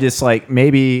know. I just like,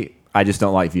 maybe I just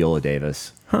don't like Viola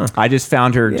Davis. I just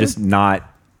found her just not.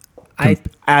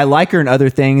 I like her in other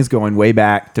things, going way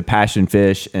back to Passion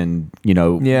Fish and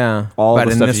Yeah. all But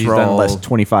the in stuff this she's done in the role- last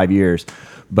 25 years.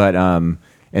 But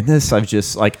in this, I've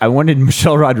just like, I wanted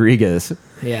Michelle Rodriguez.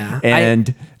 Yeah.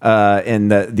 And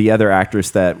the other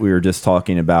actress that we were just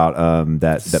talking about,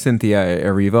 that Cynthia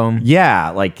Erivo.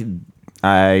 yeah, like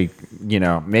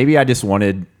maybe I just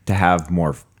wanted to have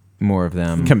more More of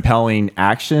them. compelling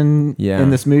action Yeah. in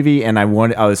this movie, and I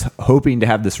was hoping to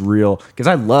have this real, because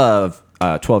I love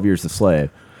 12 Years a Slave.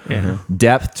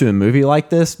 Depth to a movie like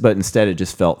this, but instead it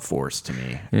just felt forced to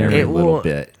me every little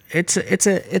bit. It's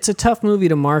a tough movie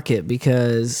to market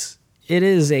because it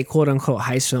is a quote unquote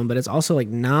heist film, but it's also like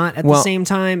not at the same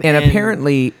time. And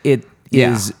apparently it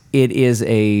is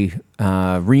a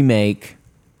remake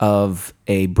of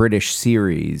a British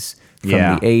series from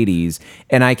Yeah. the 80s.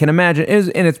 And I can imagine,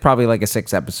 and it's probably like a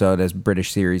 6-episode, as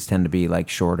British series tend to be like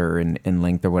shorter in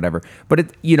length or whatever. But,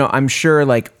 I'm sure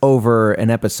like over an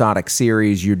episodic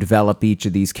series, you develop each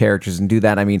of these characters and do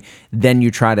that. I mean, then you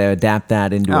try to adapt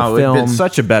that into a Oh, it'd film. been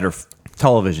such a better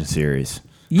television series.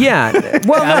 Yeah,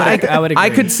 well, I would I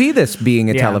agree. could see this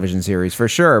being a Yeah. television series for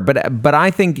sure, but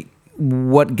I think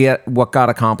what got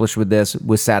accomplished with this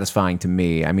was satisfying to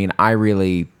me. I mean, I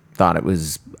really thought it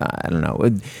was I don't know.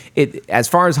 It as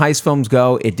far as heist films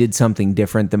go, it did something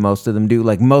different than most of them do.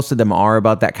 Like most of them are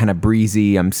about that kind of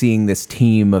breezy. I'm seeing this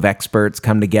team of experts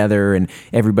come together and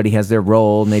everybody has their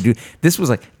role and they do. This was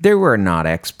like they were not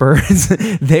experts.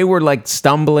 They were like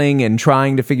stumbling and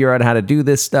trying to figure out how to do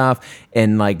this stuff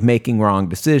and like making wrong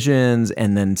decisions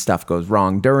and then stuff goes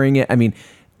wrong during it. I mean,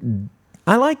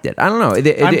 I liked it. I don't know.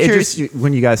 I'm curious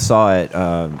when you guys saw it,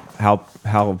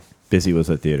 how busy was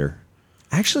the theater?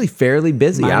 Actually fairly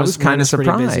busy. Mine I was- was kind mine of was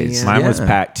pretty busy, surprised. yeah. Mine was Yeah.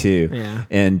 packed too. Yeah.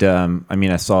 And I mean,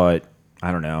 I saw it,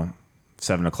 I don't know,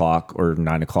 7:00 or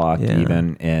 9:00 Yeah.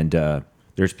 even. And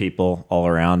there's people all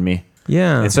around me.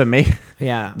 Yeah. And so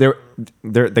Yeah.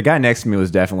 the guy next to me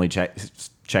was definitely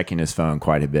checking his phone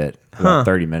quite a bit, about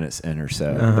 30 minutes in or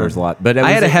so. There's a lot. But it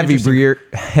I was had a interesting-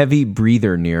 heavy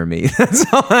breather near me. That's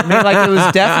all. I mean, like, it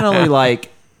was definitely like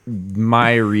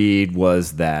my read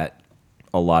was that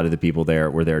a lot of the people there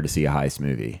were there to see a heist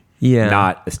movie. Yeah.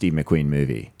 Not a Steve McQueen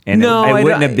movie. And No, it I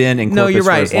wouldn't don't- have been in Corpus No, you're for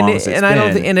right, as long as it's and I don't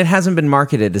been. think, and it hasn't been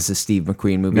marketed as a Steve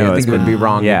McQueen movie. No, I it's think it would be been-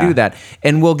 wrong yeah. to do that,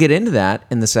 and we'll get into that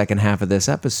in the second half of this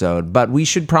episode. But we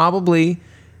should probably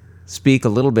speak a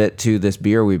little bit to this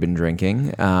beer we've been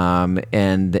drinking, and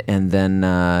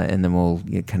then we'll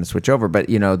kind of switch over. But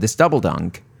this Double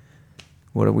Dunk,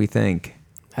 what do we think?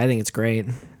 I think it's great.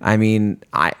 I mean,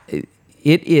 it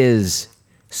is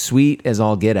sweet as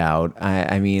all get out.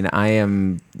 I mean, I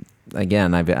am,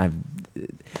 again, I've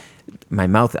my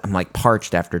mouth, I'm like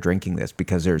parched after drinking this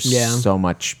because there's Yeah. so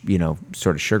much,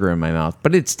 sort of sugar in my mouth,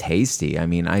 but it's tasty. I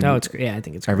mean, Oh, it's great. Yeah, I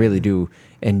think it's I great. really do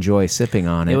enjoy sipping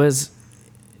on it. It was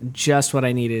just what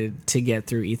I needed to get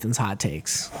through Ethan's hot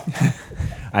takes.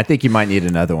 I think you might need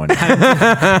another one.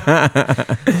 I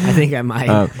think I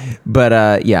might.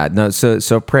 But yeah, no.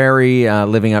 So Prairie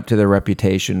living up to their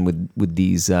reputation with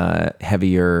these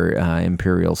heavier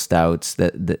imperial stouts.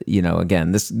 That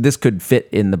again, this could fit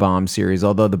in the Bomb series.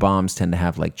 Although the Bombs tend to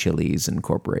have like chilies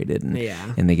incorporated, and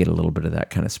Yeah. and they get a little bit of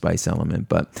that kind of spice element.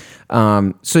 But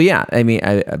so yeah, I mean,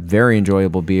 a very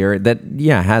enjoyable beer that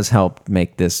has helped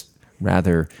make this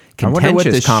rather I wonder what the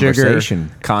contentious conversation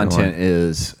sugar content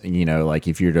is. Like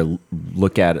if you're to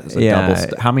look at it as a Yeah.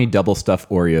 how many double stuffed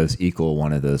Oreos equal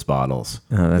one of those bottles?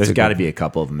 that's There's a got to good- be a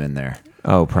couple of them in there.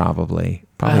 Oh, probably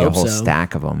a hope whole so.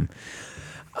 stack of them.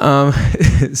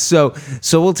 So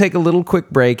we'll take a little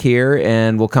quick break here,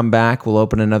 and we'll come back. We'll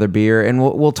open another beer, and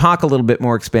we'll talk a little bit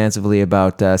more expansively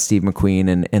about Steve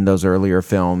McQueen and those earlier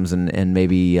films, and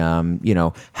maybe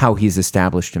how he's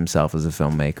established himself as a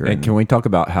filmmaker. And can we talk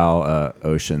about how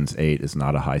Ocean's 8 is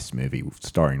not a heist movie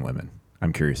starring women?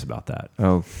 I'm curious about that.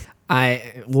 oh,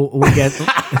 We'll get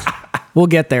we'll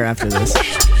get there after this.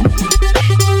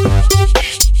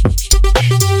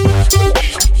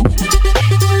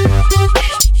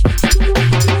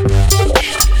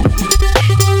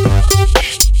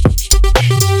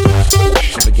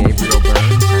 Gabriel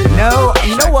Byrne. No,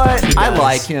 you know what? I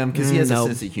like him because he has Nope. a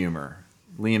sense of humor.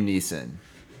 Liam Neeson,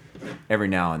 every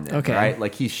now and then, Okay. right?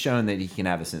 Like he's shown that he can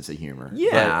have a sense of humor. Yeah.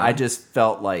 But I just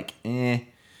felt like, I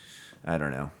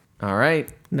don't know. All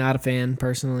right, Not a fan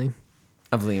personally.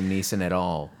 of Liam Neeson at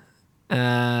all.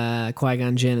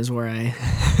 Qui-Gon Jinn is where I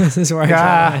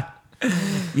draw.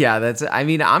 Yeah, that's. I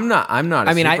mean, I'm not. I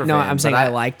mean, super fan, I'm saying but I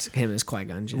liked him as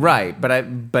Qui-Gon Jinn. Right,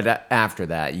 but after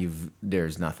that,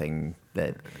 there's nothing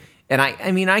that, and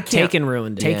I mean, I can't. Taken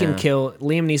ruined it. Yeah. Taken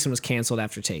Liam Neeson was canceled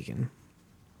after Taken.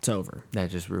 It's over.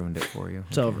 That just ruined it for you.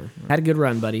 It's over. Had a good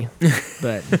run, buddy.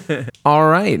 But All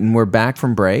right, and we're back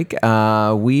from break.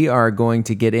 We are going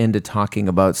to get into talking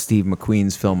about Steve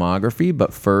McQueen's filmography,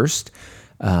 but first,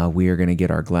 we are going to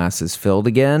get our glasses filled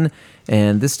again.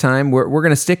 And this time, we're going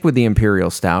to stick with the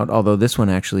Imperial Stout, although this one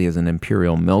actually is an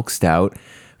Imperial Milk Stout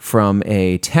from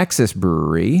a Texas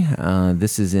brewery.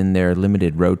 This is in their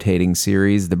limited rotating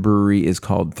series. The brewery is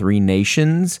called Three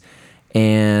Nations,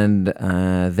 and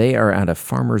they are out of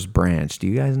Farmers Branch. Do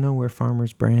you guys know where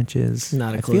Farmers Branch is?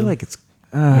 Not a I clue. feel like it's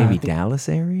maybe Dallas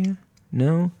area.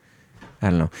 No, I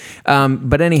don't know.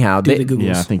 But anyhow, do the Googles.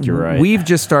 Yeah, I think you're right. we've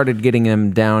just started getting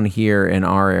them down here in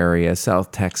our area,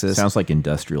 South Texas. Sounds like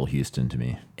industrial Houston to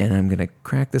me. And I'm going to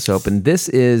crack this open. This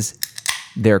is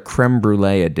their creme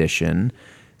brulee edition.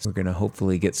 We're going to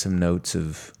hopefully get some notes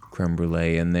of creme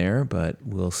brulee in there, but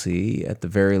we'll see. At the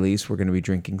very least, we're going to be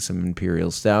drinking some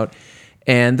Imperial Stout.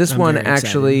 And this one very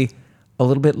actually a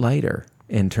little bit lighter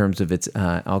in terms of its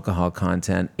alcohol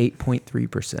content,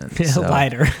 8.3%.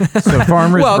 Lighter. So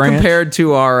Farmers Well, Branch. compared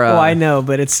to our... Well, I know,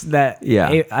 but it's that.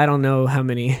 Yeah. I don't know how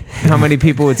many. how many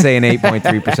people would say an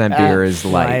 8.3% beer is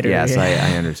light? Lighter, Yes, yeah.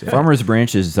 I understand. Farmers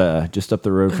Branch is just up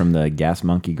the road from the Gas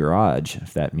Monkey Garage,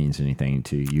 if that means anything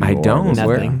to you. I or don't. listeners.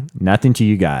 Where- Nothing to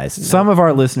you guys. Some of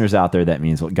our listeners out there, that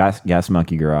means Gas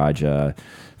Monkey Garage,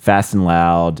 Fast and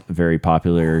Loud, very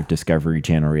popular Discovery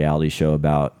Channel reality show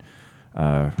about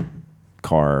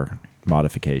car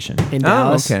modification. In Oh,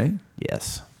 Dallas. okay.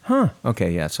 Yes. Huh.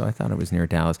 Okay, yeah, so I thought it was near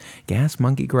Dallas. Gas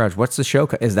Monkey Garage. What's the show?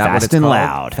 Is that what Fast it's and called?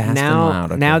 Loud. Fast now, and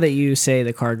Loud. Okay. now that you say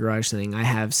the car garage thing, I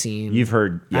have seen. You've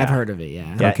heard. Yeah. I've heard of it.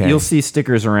 Yeah. Yeah, Okay. you'll see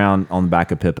stickers around on the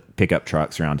back of pickup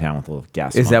trucks around town with little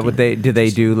gas. Is that monkey. what they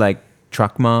do like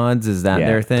truck mods? Is that Yeah,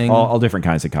 their thing? All different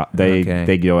kinds of they Okay.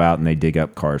 they go out and they dig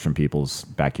up cars from people's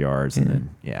backyards and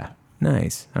then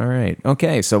Nice. All right.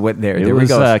 Okay, so what there it we was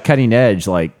go. cutting edge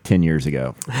like 10 years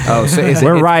ago. Oh, so is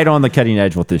We're it, right on the cutting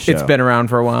edge with this show. it's been around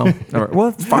for a while. All right. Well,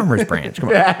 it's Farmers Branch. Come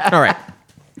on. All right.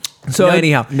 So No,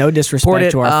 anyhow, no disrespect poured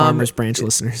it, to our Farmers Branch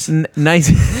listeners.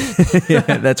 Nice. Yeah,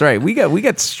 that's right. We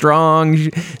got strong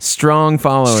following Strong in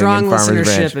Farmers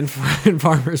Branch. listenership in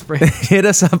Farmers Branch. Hit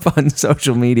us up on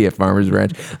social media, Farmers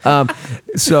Branch.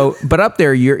 But up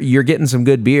there, you're getting some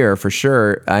good beer for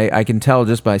sure. I can tell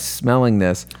just by smelling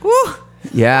this. Woo!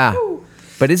 Yeah.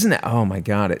 But isn't it? Oh my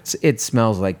God! It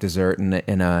smells like dessert in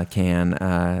a can.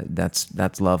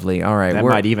 That's lovely. All right, that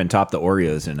might even top the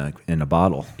Oreos in a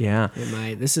bottle. yeah. It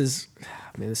might. This is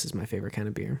my favorite kind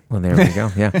of beer. Well, there we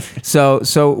go. Yeah. So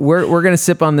we're gonna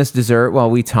sip on this dessert while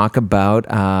we talk about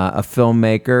a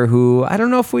filmmaker who I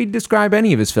don't know if we describe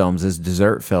any of his films as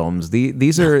dessert films.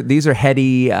 These are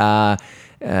heady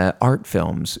art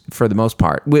films for the most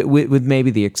part, with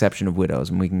maybe the exception of Widows,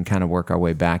 and we can kind of work our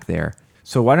way back there.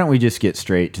 So why don't we just get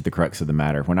straight to the crux of the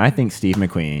matter? When I think Steve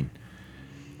McQueen,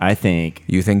 I think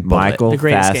You think Bullet. Michael The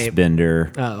Great Escape.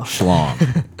 Fassbender Oh.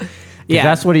 schlong. Yeah.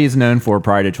 That's what he's known for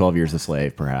prior to 12 Years a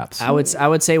Slave, perhaps. I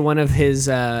would say one of his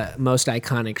most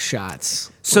iconic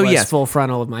shots. So, was yes. Full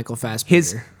Frontal of Michael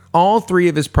Fassbender. All three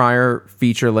of his prior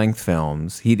feature-length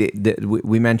films,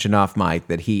 we mentioned off mic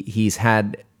that he's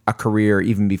had a career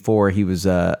even before he was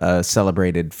a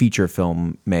celebrated feature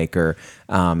filmmaker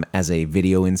as a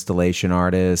video installation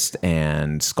artist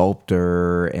and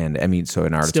sculptor, and I mean, so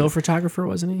an artist. Still photographer,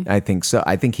 wasn't he? I think so.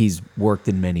 I think he's worked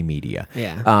in many media.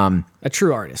 Yeah. A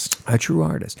true artist. A true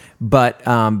artist. But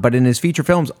in his feature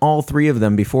films, all three of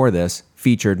them before this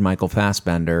featured Michael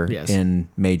Fassbender Yes. in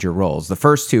major roles. The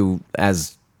first two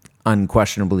as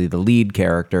unquestionably the lead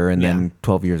character, and then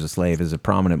 12 Years a Slave is a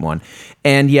prominent one.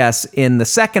 And yes, in the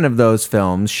second of those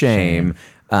films, Shame,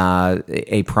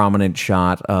 a prominent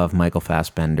shot of Michael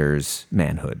Fassbender's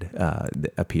manhood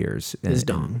appears. His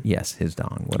dong. Yes, his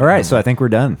dong. All right, so I think we're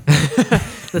done.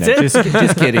 That's No, it.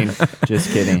 Just kidding. Just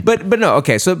kidding. But no,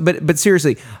 okay. So but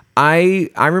seriously,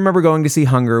 I remember going to see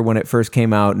Hunger when it first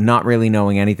came out, not really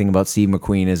knowing anything about Steve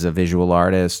McQueen as a visual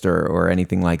artist or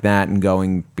anything like that, and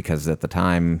going because at the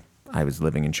time I was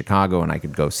living in Chicago and I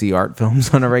could go see art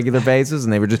films on a regular basis,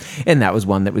 and that was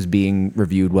one that was being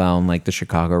reviewed well in like the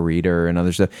Chicago Reader and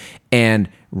other stuff, and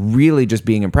really just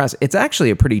being impressed. It's actually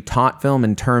a pretty taut film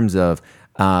in terms of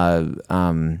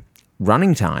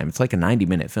running time. It's like a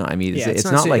 90-minute film. I mean, it's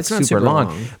not like super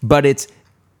long, but it's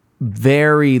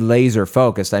very laser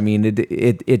focused. I mean,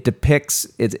 it depicts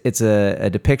it's a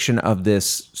depiction of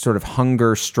this sort of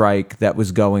hunger strike that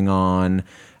was going on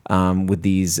with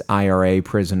these IRA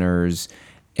prisoners,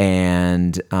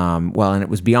 and and it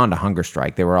was beyond a hunger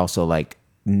strike. They were also like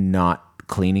not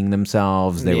cleaning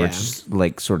themselves. They were just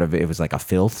like sort of, it was like a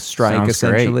filth strike. Sounds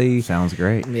essentially. great. Sounds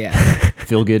great. Yeah.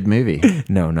 Feel good movie.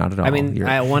 No, not at all. I mean,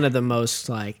 one of the most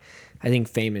I think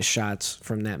famous shots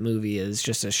from that movie is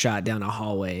just a shot down a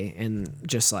hallway and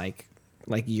just like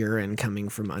urine coming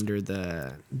from under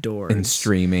the doors and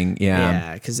streaming.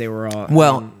 Yeah, because they were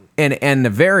all And a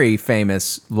very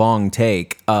famous long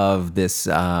take of this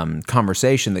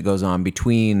conversation that goes on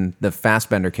between the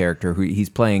Fassbender character, who he's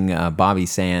playing Bobby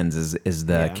Sands is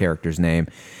the character's name,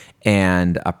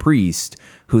 and a priest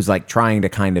who's like trying to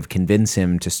kind of convince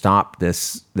him to stop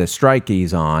this strike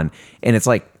he's on. And it's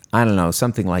like, I don't know,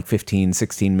 something like 15,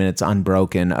 16 minutes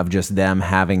unbroken of just them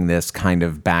having this kind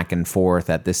of back and forth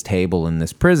at this table in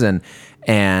this prison.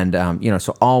 And,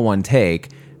 so all one take,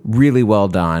 really well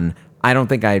done. I don't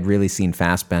think I had really seen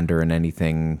Fassbender in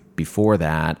anything before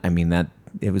that. I mean, that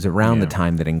it was around the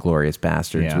time that Inglourious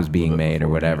Bastards was being made or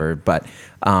whatever. But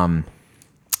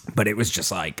but it was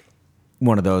just like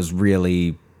one of those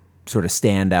really sort of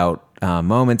standout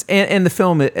moments. And the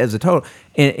film as a total,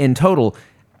 in total,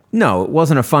 no, it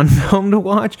wasn't a fun film to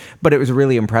watch, but it was a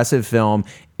really impressive film,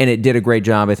 and it did a great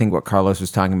job. I think what Carlos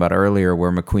was talking about earlier, where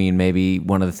McQueen, maybe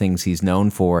one of the things he's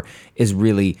known for is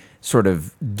really sort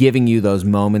of giving you those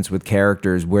moments with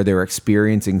characters where they're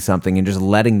experiencing something and just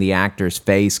letting the actor's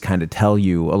face kind of tell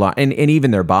you a lot, and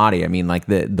even their body. I mean, like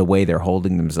the way they're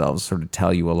holding themselves sort of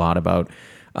tell you a lot about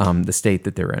the state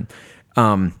that they're in.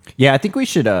 Yeah, I think we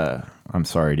should. I'm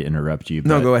sorry to interrupt you.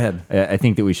 No, but go ahead. I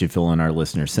think that we should fill in our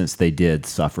listeners, since they did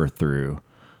suffer through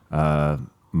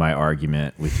my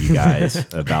argument with you guys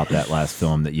about that last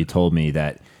film, that you told me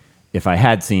that if I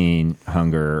had seen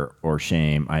Hunger or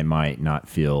Shame, I might not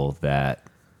feel that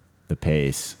the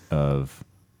pace of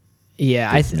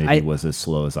this movie was as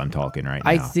slow as I'm talking right now.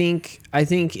 I think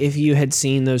if you had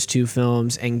seen those two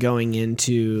films and going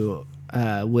into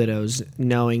Widows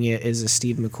knowing it is a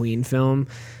Steve McQueen film,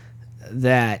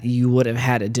 that you would have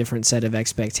had a different set of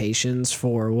expectations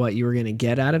for what you were going to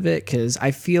get out of it, because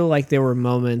I feel like there were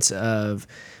moments of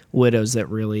Widows that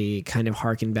really kind of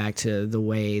harken back to the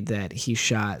way that he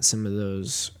shot some of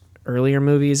those earlier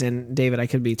movies. And David, I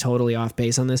could be totally off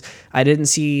base on this. I didn't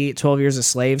see 12 Years a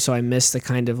Slave, so I missed the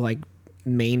kind of like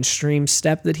mainstream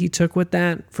step that he took with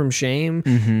that from Shame.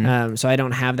 So I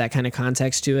don't have that kind of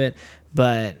context to it,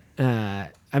 but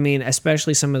I mean,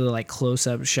 especially some of the like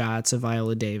close-up shots of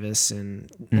Viola Davis and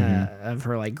of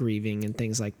her like grieving and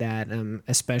things like that.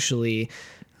 Especially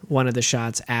one of the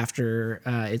shots after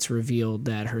it's revealed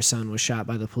that her son was shot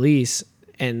by the police,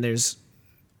 and there's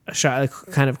a shot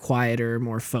kind of quieter,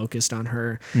 more focused on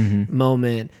her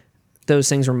moment. Those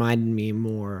things reminded me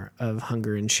more of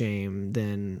Hunger and Shame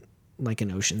than like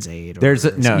an Ocean's 8. There's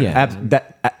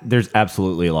there's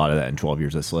absolutely a lot of that in 12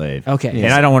 Years a Slave. Okay.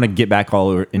 And I don't want to get back all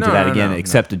over into that again, no.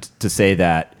 except to say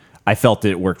that I felt that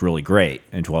it worked really great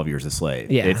in 12 Years a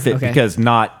Slave. Yeah, It fit okay. because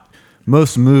not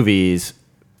most movies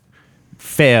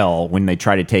fail when they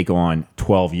try to take on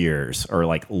 12 years or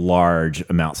like large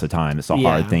amounts of time. It's a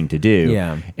hard thing to do.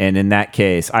 Yeah. And in that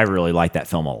case, I really liked that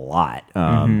film a lot.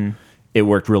 It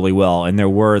worked really well. And there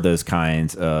were those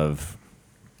kinds of,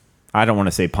 I don't want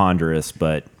to say ponderous,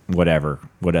 but whatever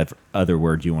other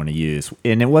word you want to use.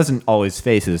 And it wasn't always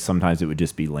faces. Sometimes it would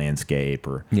just be landscape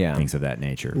or things of that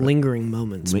nature. Lingering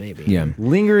moments, maybe. Yeah.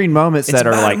 Lingering moments that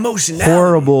are about like emotionality.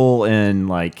 horrible, and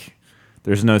like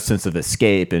there's no sense of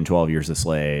escape in 12 Years a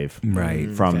Slave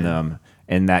from them.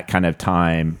 And that kind of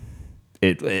time,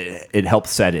 it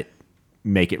helps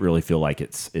make it really feel like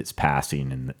it's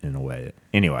passing in a way.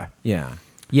 Anyway. Yeah.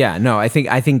 Yeah, no, I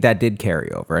think that did carry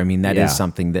over. I mean, that Yeah. is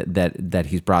something that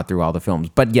he's brought through all the films.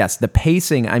 But yes, the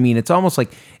pacing, I mean, it's almost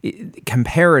like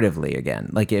comparatively again,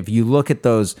 like if you look at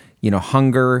those,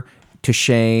 Hunger to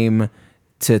Shame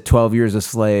to 12 Years a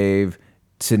Slave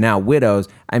to now Widows,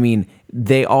 I mean,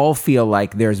 they all feel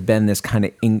like there's been this kind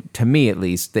of, to me at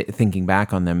least, thinking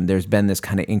back on them, there's been this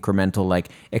kind of incremental like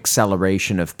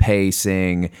acceleration of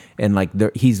pacing, and like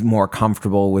he's more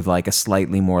comfortable with like a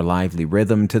slightly more lively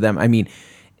rhythm to them. I mean,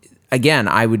 again,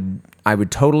 I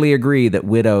would totally agree that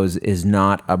Widows is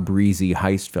not a breezy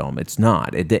heist film. It's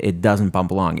not. It doesn't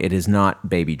bump along. It is not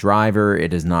Baby Driver.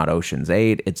 It is not Ocean's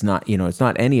 8. It's not, it's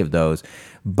not any of those.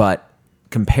 But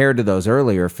compared to those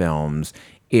earlier films,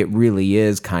 it really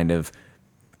is kind of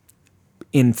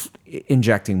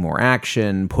injecting more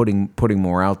action, putting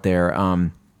more out there.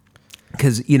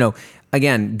 Because,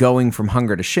 again, going from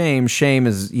Hunger to Shame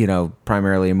is,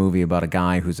 primarily a movie about a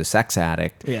guy who's a sex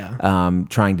addict,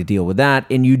 trying to deal with that.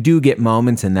 And you do get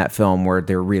moments in that film where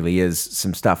there really is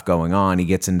some stuff going on. He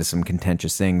gets into some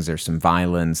contentious things. There's some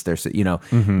violence. There's,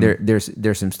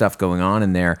 there's some stuff going on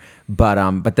in there.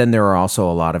 But then there are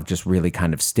also a lot of just really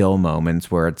kind of still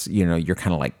moments where it's, you're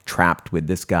kind of like trapped with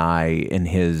this guy and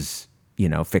his,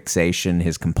 fixation,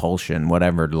 his compulsion,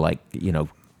 whatever, to like,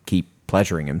 keep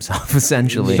pleasuring himself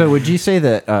essentially. So would you say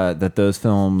that that those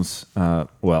films,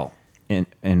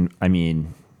 and I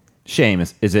mean, Shame,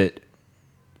 is it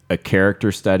a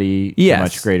character study to a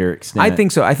much greater extent? I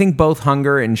think so. I think both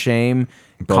Hunger and Shame,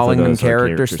 calling them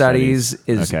character studies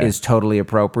is totally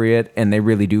appropriate, and they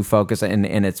really do focus,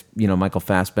 and it's, Michael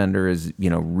Fassbender is,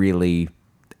 really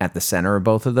at the center of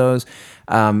both of those.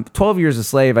 12 Years a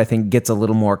Slave, I think, gets a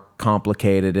little more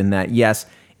complicated in that, yes,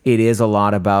 it is a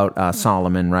lot about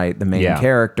Solomon, right, the main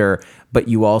character, but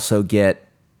you also get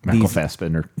Michael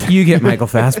Fassbender. You get Michael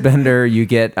Fassbender. You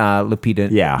get Lupita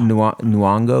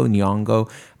Nyong'o.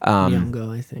 Nyong'o,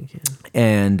 I think. Yeah.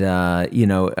 And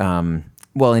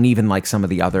and even like some of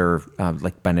the other,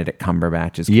 like Benedict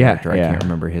Cumberbatch's character. I can't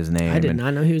remember his name. I did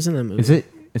not know he was in that movie.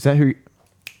 Is that who?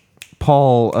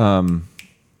 Paul.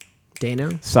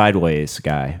 Dano? Sideways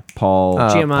guy, Paul.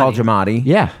 Giamatti. Paul Giamatti.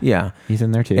 Yeah. Yeah. He's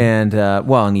in there too. And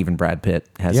and even Brad Pitt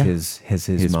has Yeah. his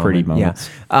moment. pretty moments.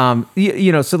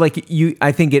 Yeah. So like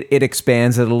I think it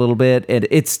expands it a little bit.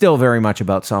 It's still very much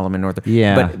about Solomon Northup.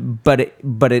 Yeah. But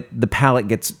the palette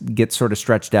gets sort of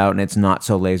stretched out, and it's not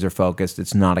so laser focused.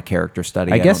 It's not a character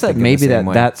study. I guess don't that think, in the maybe same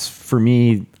way. that's for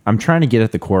me. I'm trying to get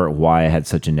at the core of why I had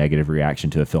such a negative reaction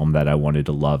to a film that I wanted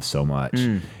to love so much,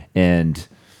 and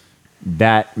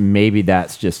that maybe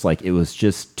that's just like it was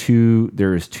just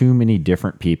there's too many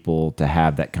different people to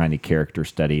have that kind of character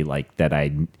study like that.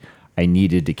 I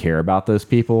needed to care about those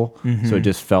people, so it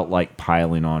just felt like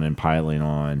piling on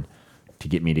to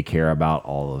get me to care about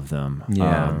all of them.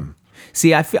 Yeah.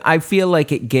 See, I feel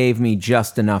like it gave me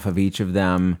just enough of each of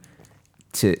them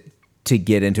to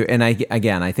get into it. And I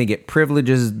think it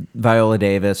privileges Viola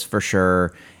Davis for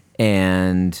sure.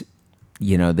 And if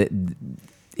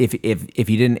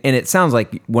you didn't, and it sounds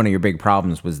like one of your big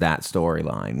problems was that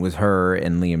storyline was her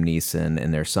and Liam Neeson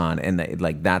and their son, and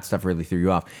that stuff really threw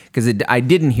you off because I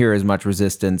didn't hear as much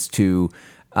resistance to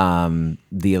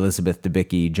the Elizabeth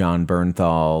Debicki, John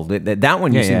Bernthal, that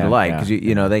one you seem to like because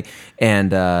they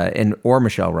and or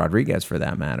Michelle Rodriguez for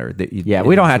that matter.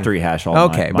 We don't have to rehash all my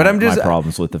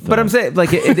problems with the film. But I'm saying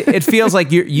like it feels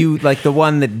like you like the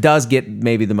one that does get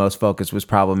maybe the most focus was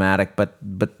problematic, but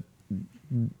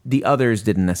the others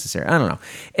didn't necessarily. I don't know.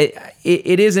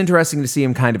 It is interesting to see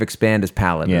him kind of expand his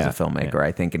palette as a filmmaker,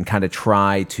 I think, and kind of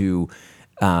try to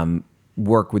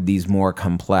work with these more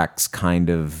complex kind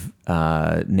of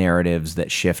narratives that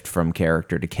shift from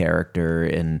character to character.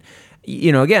 And,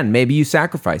 again, maybe you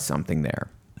sacrifice something there.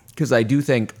 Because I do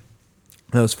think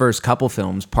those first couple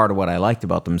films, part of what I liked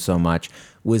about them so much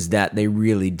was that they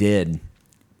really did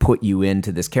put you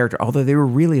into this character, although they were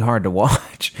really hard to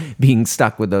watch, being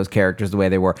stuck with those characters the way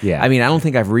they were. Yeah. I mean, I don't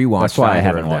think I've rewatched That's why I either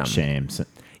haven't of them. watched Shame.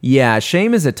 Yeah,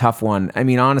 Shame is a tough one. I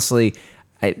mean, honestly,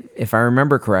 if I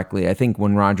remember correctly, I think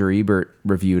when Roger Ebert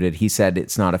reviewed it, he said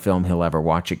it's not a film he'll ever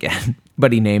watch again,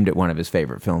 but he named it one of his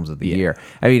favorite films of the year.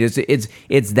 I mean,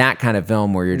 it's that kind of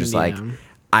film where you're just like,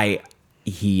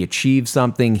 he achieved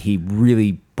something. He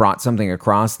really brought something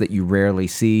across that you rarely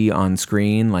see on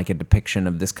screen, like a depiction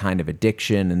of this kind of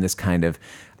addiction and this kind of,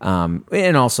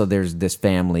 and also there's this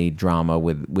family drama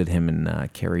with him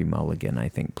and Carey Mulligan, I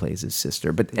think, plays his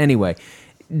sister. But anyway,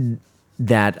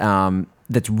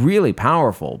 that's really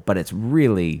powerful, but it's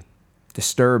really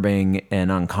disturbing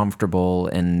and uncomfortable.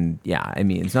 And I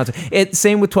mean, it's not.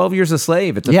 Same with 12 Years a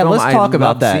Slave. It's a film let's talk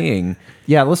about that. Seeing.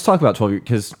 Yeah, let's talk about 12 Years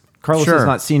because Carlos has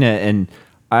not seen it, and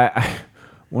I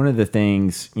one of the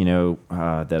things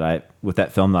that I with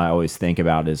that film that I always think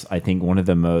about is I think one of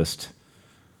the most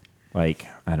I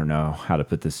don't know how to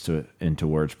put this into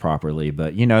words properly,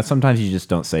 but sometimes you just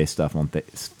don't say stuff on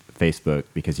Facebook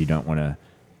because you don't want to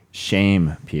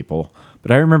shame people. But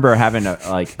I remember having a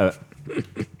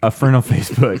friend on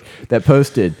Facebook that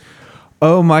posted,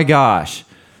 "Oh my gosh,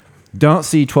 don't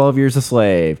see 12 Years a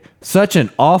Slave. Such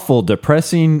an awful,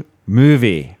 depressing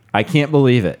movie. I can't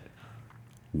believe it."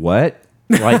 What?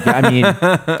 I mean,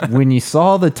 when you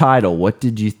saw the title, what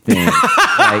did you think?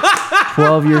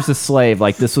 12 Years a Slave,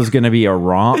 this was going to be a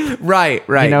romp. Right.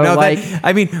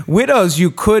 Widows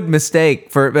you could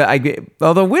mistake for,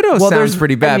 although Widows sounds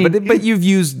pretty bad, but we've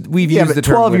used the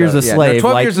term 12 Years a Slave.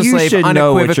 12 Years a you Slave should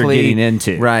know what you're unequivocally- getting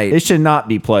into. Right. It should not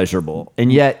be pleasurable.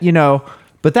 And yet,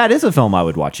 but that is a film I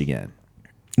would watch again.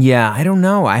 Yeah, I don't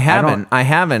know. I haven't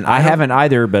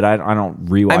either, but I don't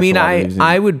rewatch. I mean, a lot of these.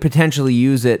 I would potentially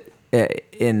use it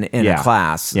in a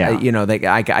class. Yeah.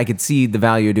 I could see the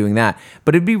value of doing that,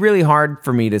 but it'd be really hard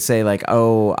for me to say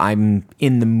I'm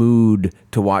in the mood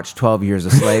to watch 12 Years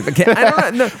a Slave. I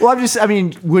don't know. Well,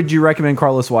 would you recommend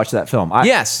Carlos watch that film?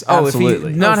 Yes.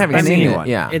 Absolutely. If not having seen anyone.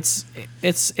 it, yeah. It's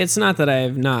not that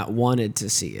I've not wanted to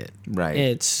see it.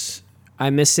 Right. I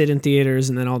missed it in theaters,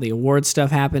 and then all the award stuff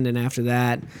happened, and after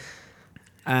that,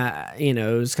 it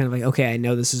was kind of like, okay, I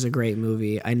know this is a great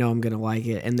movie. I know I'm going to like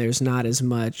it, and there's not as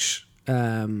much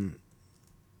drawing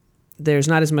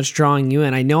you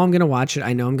in. I know I'm going to watch it.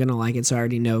 I know I'm going to like it, so I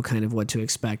already know kind of what to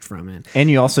expect from it.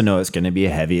 And you also know it's going to be a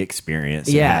heavy experience.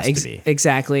 Yeah, it has to be.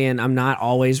 Exactly, and I'm not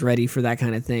always ready for that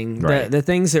kind of thing. Right. The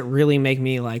things that really make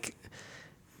me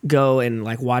go and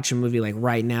watch a movie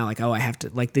right now, I have to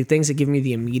the things that give me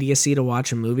the immediacy to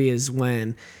watch a movie is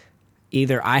when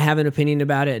either I have an opinion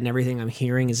about it and everything I'm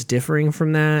hearing is differing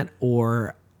from that,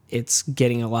 or it's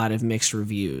getting a lot of mixed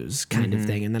reviews kind of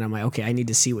thing. And then I'm like, okay, I need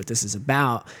to see what this is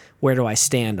about. Where do I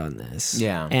stand on this?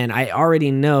 Yeah. And I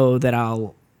already know that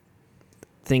I'll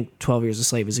think 12 Years a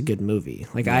Slave is a good movie.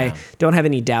 I don't have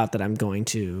any doubt that I'm going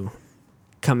to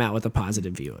come out with a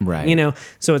positive view of it. Right. You know,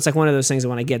 so it's like one of those things that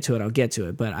when I get to it, I'll get to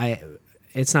it. But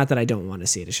it's not that I don't want to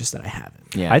see it. It's just that I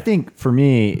haven't. Yeah. I think for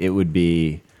me, it would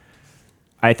be,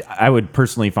 I would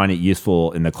personally find it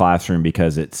useful in the classroom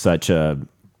because it's such a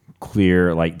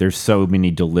clear, like there's so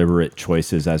many deliberate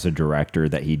choices as a director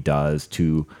that he does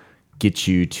to get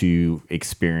you to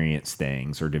experience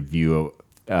things or to view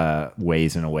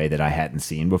ways in a way that I hadn't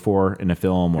seen before in a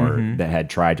film or that had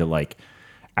tried to like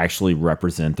actually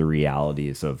represent the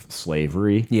realities of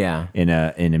slavery in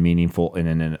a meaningful, in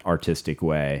an artistic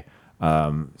way.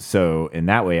 So in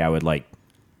that way,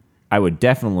 I would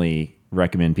definitely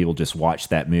recommend people just watch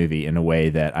that movie in a way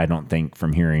that I don't think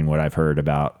from hearing what I've heard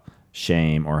about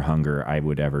Shame or Hunger, I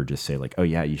would ever just say like, oh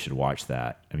yeah, you should watch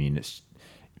that. I mean, it's,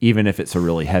 even if it's a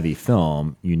really heavy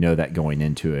film, you know that going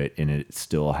into it, and it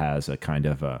still has a kind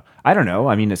of a, I don't know.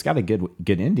 I mean, it's got a good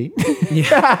ending.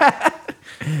 Yeah.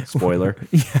 Spoiler.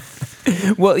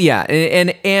 Well, yeah,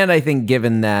 and I think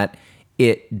given that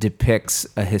it depicts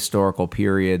a historical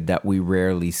period that we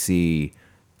rarely see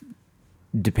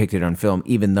depicted on film,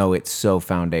 even though it's so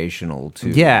foundational to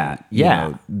you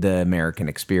know, the American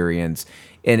experience,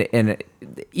 and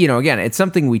you know, again, it's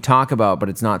something we talk about, but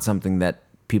it's not something that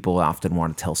people often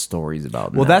want to tell stories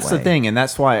about. Well, that's the thing, and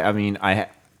that's why, I mean,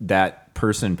 that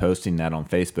person posting that on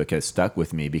Facebook has stuck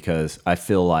with me, because I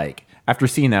feel like after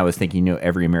seeing that, I was thinking, you know,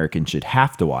 every American should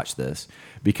have to watch this,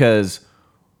 because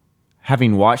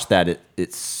having watched that,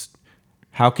 it's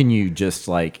how can you just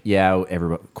like,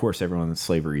 of course, everyone's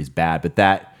slavery is bad, but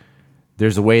that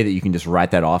there's a way that you can just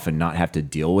write that off and not have to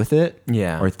deal with it,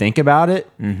 or think about it,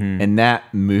 and that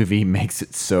movie makes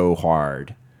it so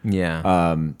hard,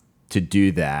 to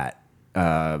do that,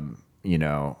 you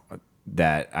know,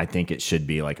 that I think it should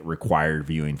be like required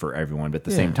viewing for everyone. But at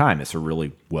the same time, it's a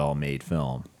really well-made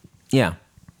film. Yeah.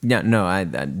 Yeah, no, I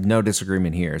no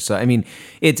disagreement here. So, I mean,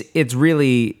 it's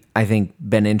really, I think,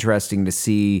 been interesting to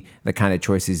see the kind of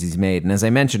choices he's made. And as I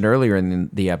mentioned earlier in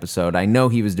the episode, I know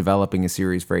he was developing a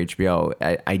series for HBO.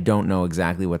 I don't know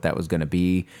exactly what that was going to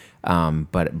be,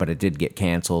 but it did get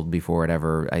canceled before it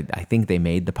ever, I think they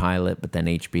made the pilot, but then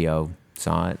HBO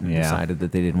saw it and decided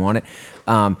that they didn't want it.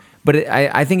 But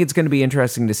I think it's going to be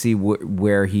interesting to see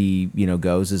where he, you know,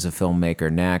 goes as a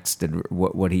filmmaker next, and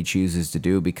what he chooses to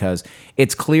do, because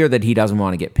it's clear that he doesn't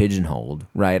want to get pigeonholed,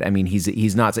 right? I mean,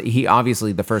 he's not. He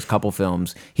obviously, the first couple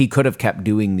films, he could have kept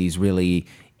doing these really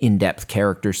in-depth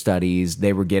character studies.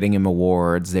 They were getting him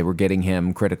awards. They were getting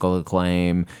him critical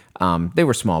acclaim. They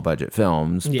were small budget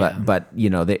films, but you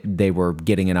know, they were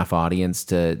getting enough audience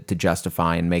to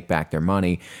justify and make back their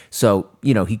money. So,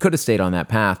 you know, he could have stayed on that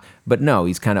path, but no,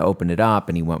 he's kind of opened it up,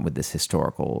 and he went with this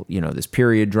historical, you know, this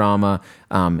period drama.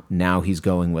 Now he's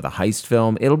going with a heist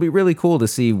film. It'll be really cool to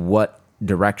see what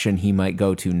direction he might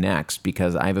go to next,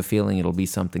 because I have a feeling it'll be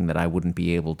something that I wouldn't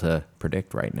be able to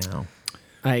predict right now.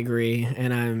 I agree,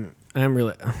 and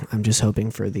I'm just hoping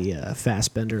for the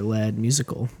Fassbender-led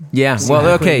musical. Yeah, well,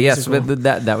 okay, yes, but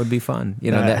that would be fun.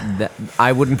 You know, that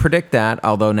I wouldn't predict that,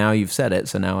 although now you've said it,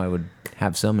 so now I would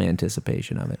have some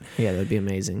anticipation of it. Yeah, that'd be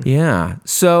amazing. Yeah.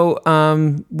 So,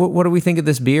 what do we think of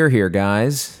this beer here,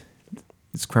 guys?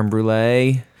 It's creme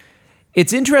brulee.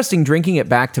 It's interesting drinking it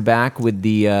back to back with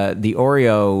the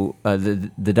Oreo,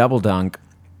 the Double Dunk.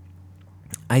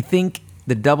 I think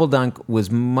the Double Dunk was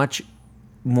much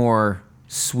more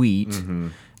sweet.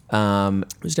 It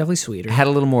was definitely sweeter. Had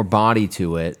a little more body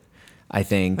to it, I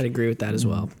think. I'd agree with that as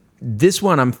well. This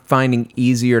one I'm finding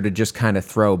easier to just kind of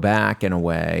throw back in a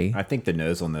way. I think the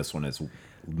nose on this one is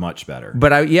much better.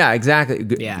 But exactly.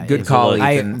 Good call,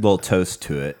 Ethan. A little toast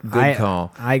to it. Good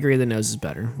call. I agree the nose is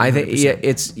better. 100%. I think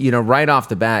it's, you know, right off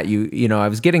the bat, you know, I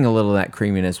was getting a little of that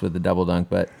creaminess with the Double Dunk,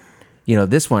 but you know,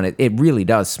 this one, it really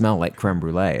does smell like creme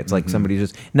brulee. It's like somebody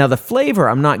just... Now, the flavor,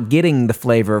 I'm not getting the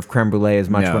flavor of creme brulee as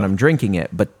much when I'm drinking it,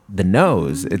 but the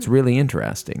nose, it's really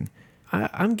interesting.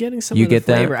 I'm getting some you of the get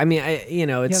flavor. That? I mean, it's...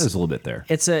 there's a little bit there.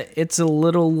 It's a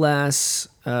little less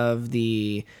of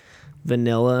the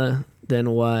vanilla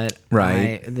than what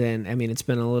right. I mean, it's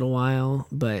been a little while,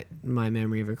 but my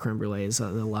memory of a creme brulee is a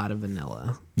lot of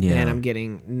vanilla. Yeah. And I'm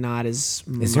getting not as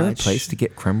much. Is there a place to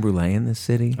get creme brulee in this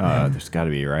city? There's got to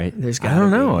be, right? There's got I don't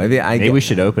know. Maybe we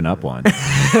should open up one.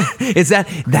 Is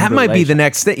that might be the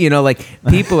next thing? You know, like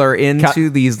people are into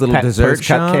these little dessert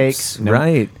shops. Cupcakes. No,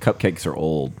 right. Cupcakes are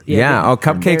old. Yeah.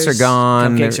 Cupcakes are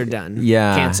gone. Cupcakes are done.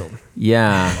 Yeah. Canceled.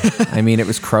 Yeah. I mean, it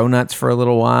was Cronuts for a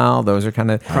little while. Those are kind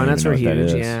of... Cronuts were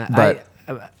huge, yeah. But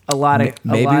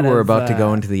maybe we're about to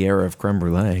go into the era of creme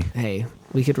brulee. Hey,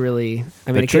 we could really...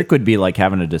 I mean, the trick would be like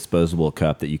having a disposable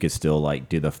cup that you could still like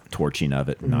do the torching of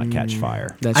it and not catch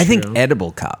fire. That's I true. think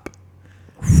edible cup.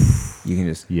 You can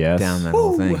just Yes. down that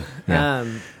whole thing. Yeah.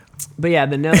 But yeah,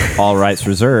 the nose, All rights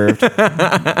reserved.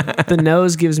 the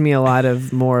nose gives me a lot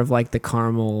of more of like the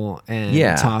caramel and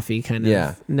Yeah. toffee kind of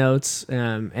Yeah. notes,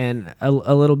 and a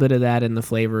little bit of that in the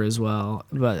flavor as well.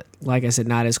 But like I said,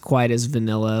 not as quite as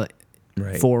vanilla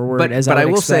forward But- as but I I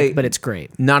would will expect, say- but it's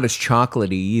great. Not as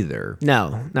chocolatey either.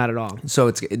 No, not at all. So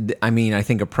it's, I mean, I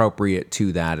think appropriate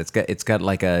to that. It's got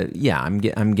like a, yeah, I'm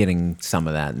getting some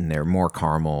of that in there, more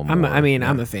caramel. I'm more-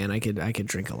 I'm a fan. I could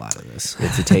drink a lot of this.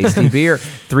 It's a tasty beer.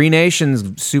 Three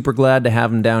Nations, super glad to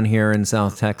have them down here in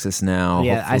South Texas now.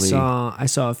 Yeah, Hopefully- I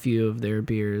saw a few of their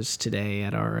beers today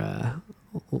at our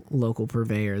local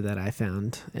purveyor that I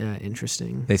found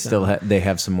interesting. They So still they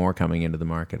have some more coming into the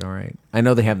market. All right, I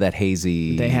know they have that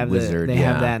hazy they have wizard. they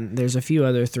yeah. have that. There's a few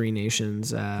other Three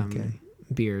Nations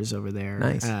beers over there.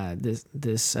 Nice.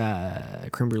 This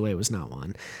creme brulee was not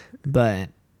one, but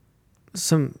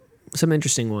some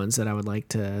interesting ones that I would like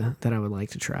to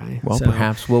try. Well, So,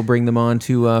 perhaps we'll bring them on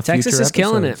to Texas future is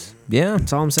killing it. episodes. Yeah,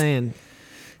 That's all I'm saying.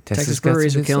 Texas got some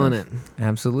breweries are good killing stuff. it.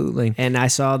 Absolutely. And I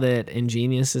saw that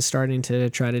Ingenious is starting to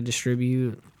try to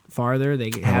distribute farther.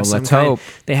 They have let's some hope.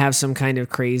 They have some kind of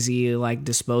crazy like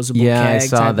disposable Yeah, I keg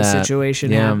saw type that. of situation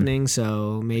Yeah. happening.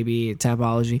 So maybe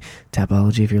Tapology,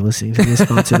 if you're listening to this,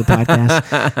 sponsor the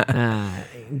podcast.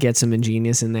 Get some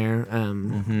Ingenious in there.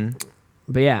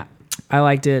 But yeah, I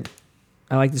liked it.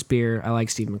 I like this beer. I like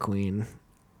Steve McQueen.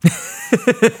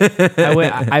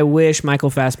 I wish Michael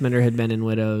Fassbender had been in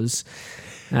Widows.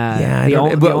 Yeah,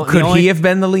 the could he have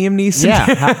been the Liam Neeson?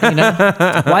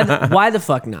 Yeah. Why the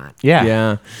fuck not? Yeah.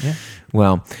 Yeah.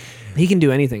 Well, He can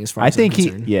do anything as far I as think I'm he.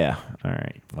 concerned. Yeah. All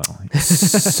right. Well,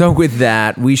 so with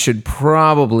that, we should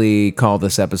probably call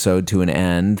this episode to an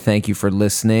end. Thank you for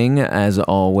listening. As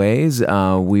always,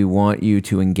 we want you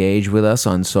to engage with us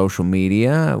on social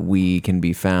media. We can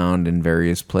be found in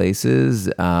various places.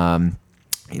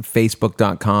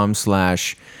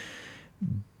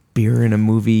 Facebook.com/Beer in a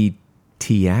Movie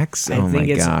TX. Oh my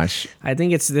gosh. I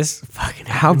think it's this fucking.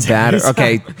 How bad?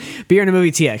 Okay. Beer in a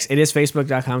Movie TX. It is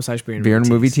Facebook.com/Beer in a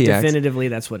Movie TX. Definitively,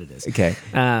 that's what it is. Okay.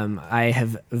 I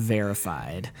have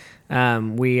verified.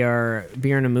 We are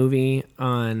Beer in a Movie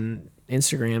on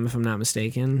Instagram, if I'm not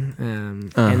mistaken.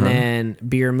 And then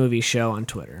Beer Movie Show on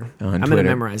Twitter. I'm going to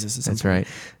memorize this. That's right.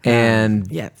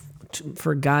 And yeah.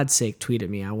 For God's sake, tweet at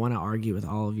me. I want to argue with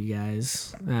all of you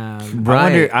guys.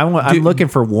 right. I'm looking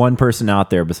for one person out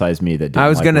there besides me that. Didn't I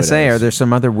was like going to say, Widows. are there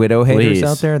some other Widow haters Please.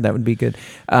 out there? That would be good.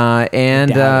 And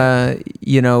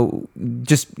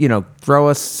just throw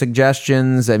us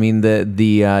suggestions. I mean,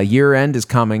 the year end is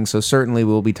coming, so certainly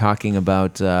we'll be talking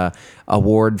about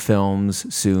award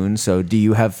films soon. So, do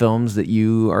you have films that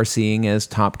you are seeing as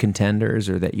top contenders,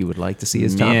 or that you would like to see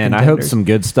as top Man, contenders? I hope some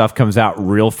good stuff comes out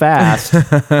real fast.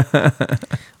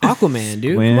 Aquaman,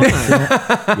 dude. When- Come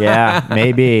on. Yeah,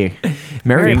 maybe.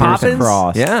 Mary Fingers Poppins?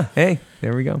 crossed. Yeah. Hey,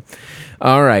 there we go.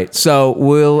 All right. So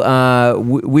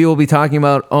we will be talking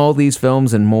about all these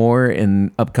films and more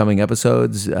in upcoming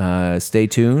episodes. Stay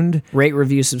tuned. Rate,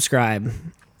 review, subscribe.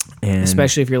 And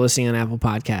Especially if you're listening on Apple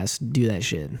Podcasts. Do that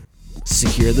shit.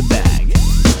 Secure the bag.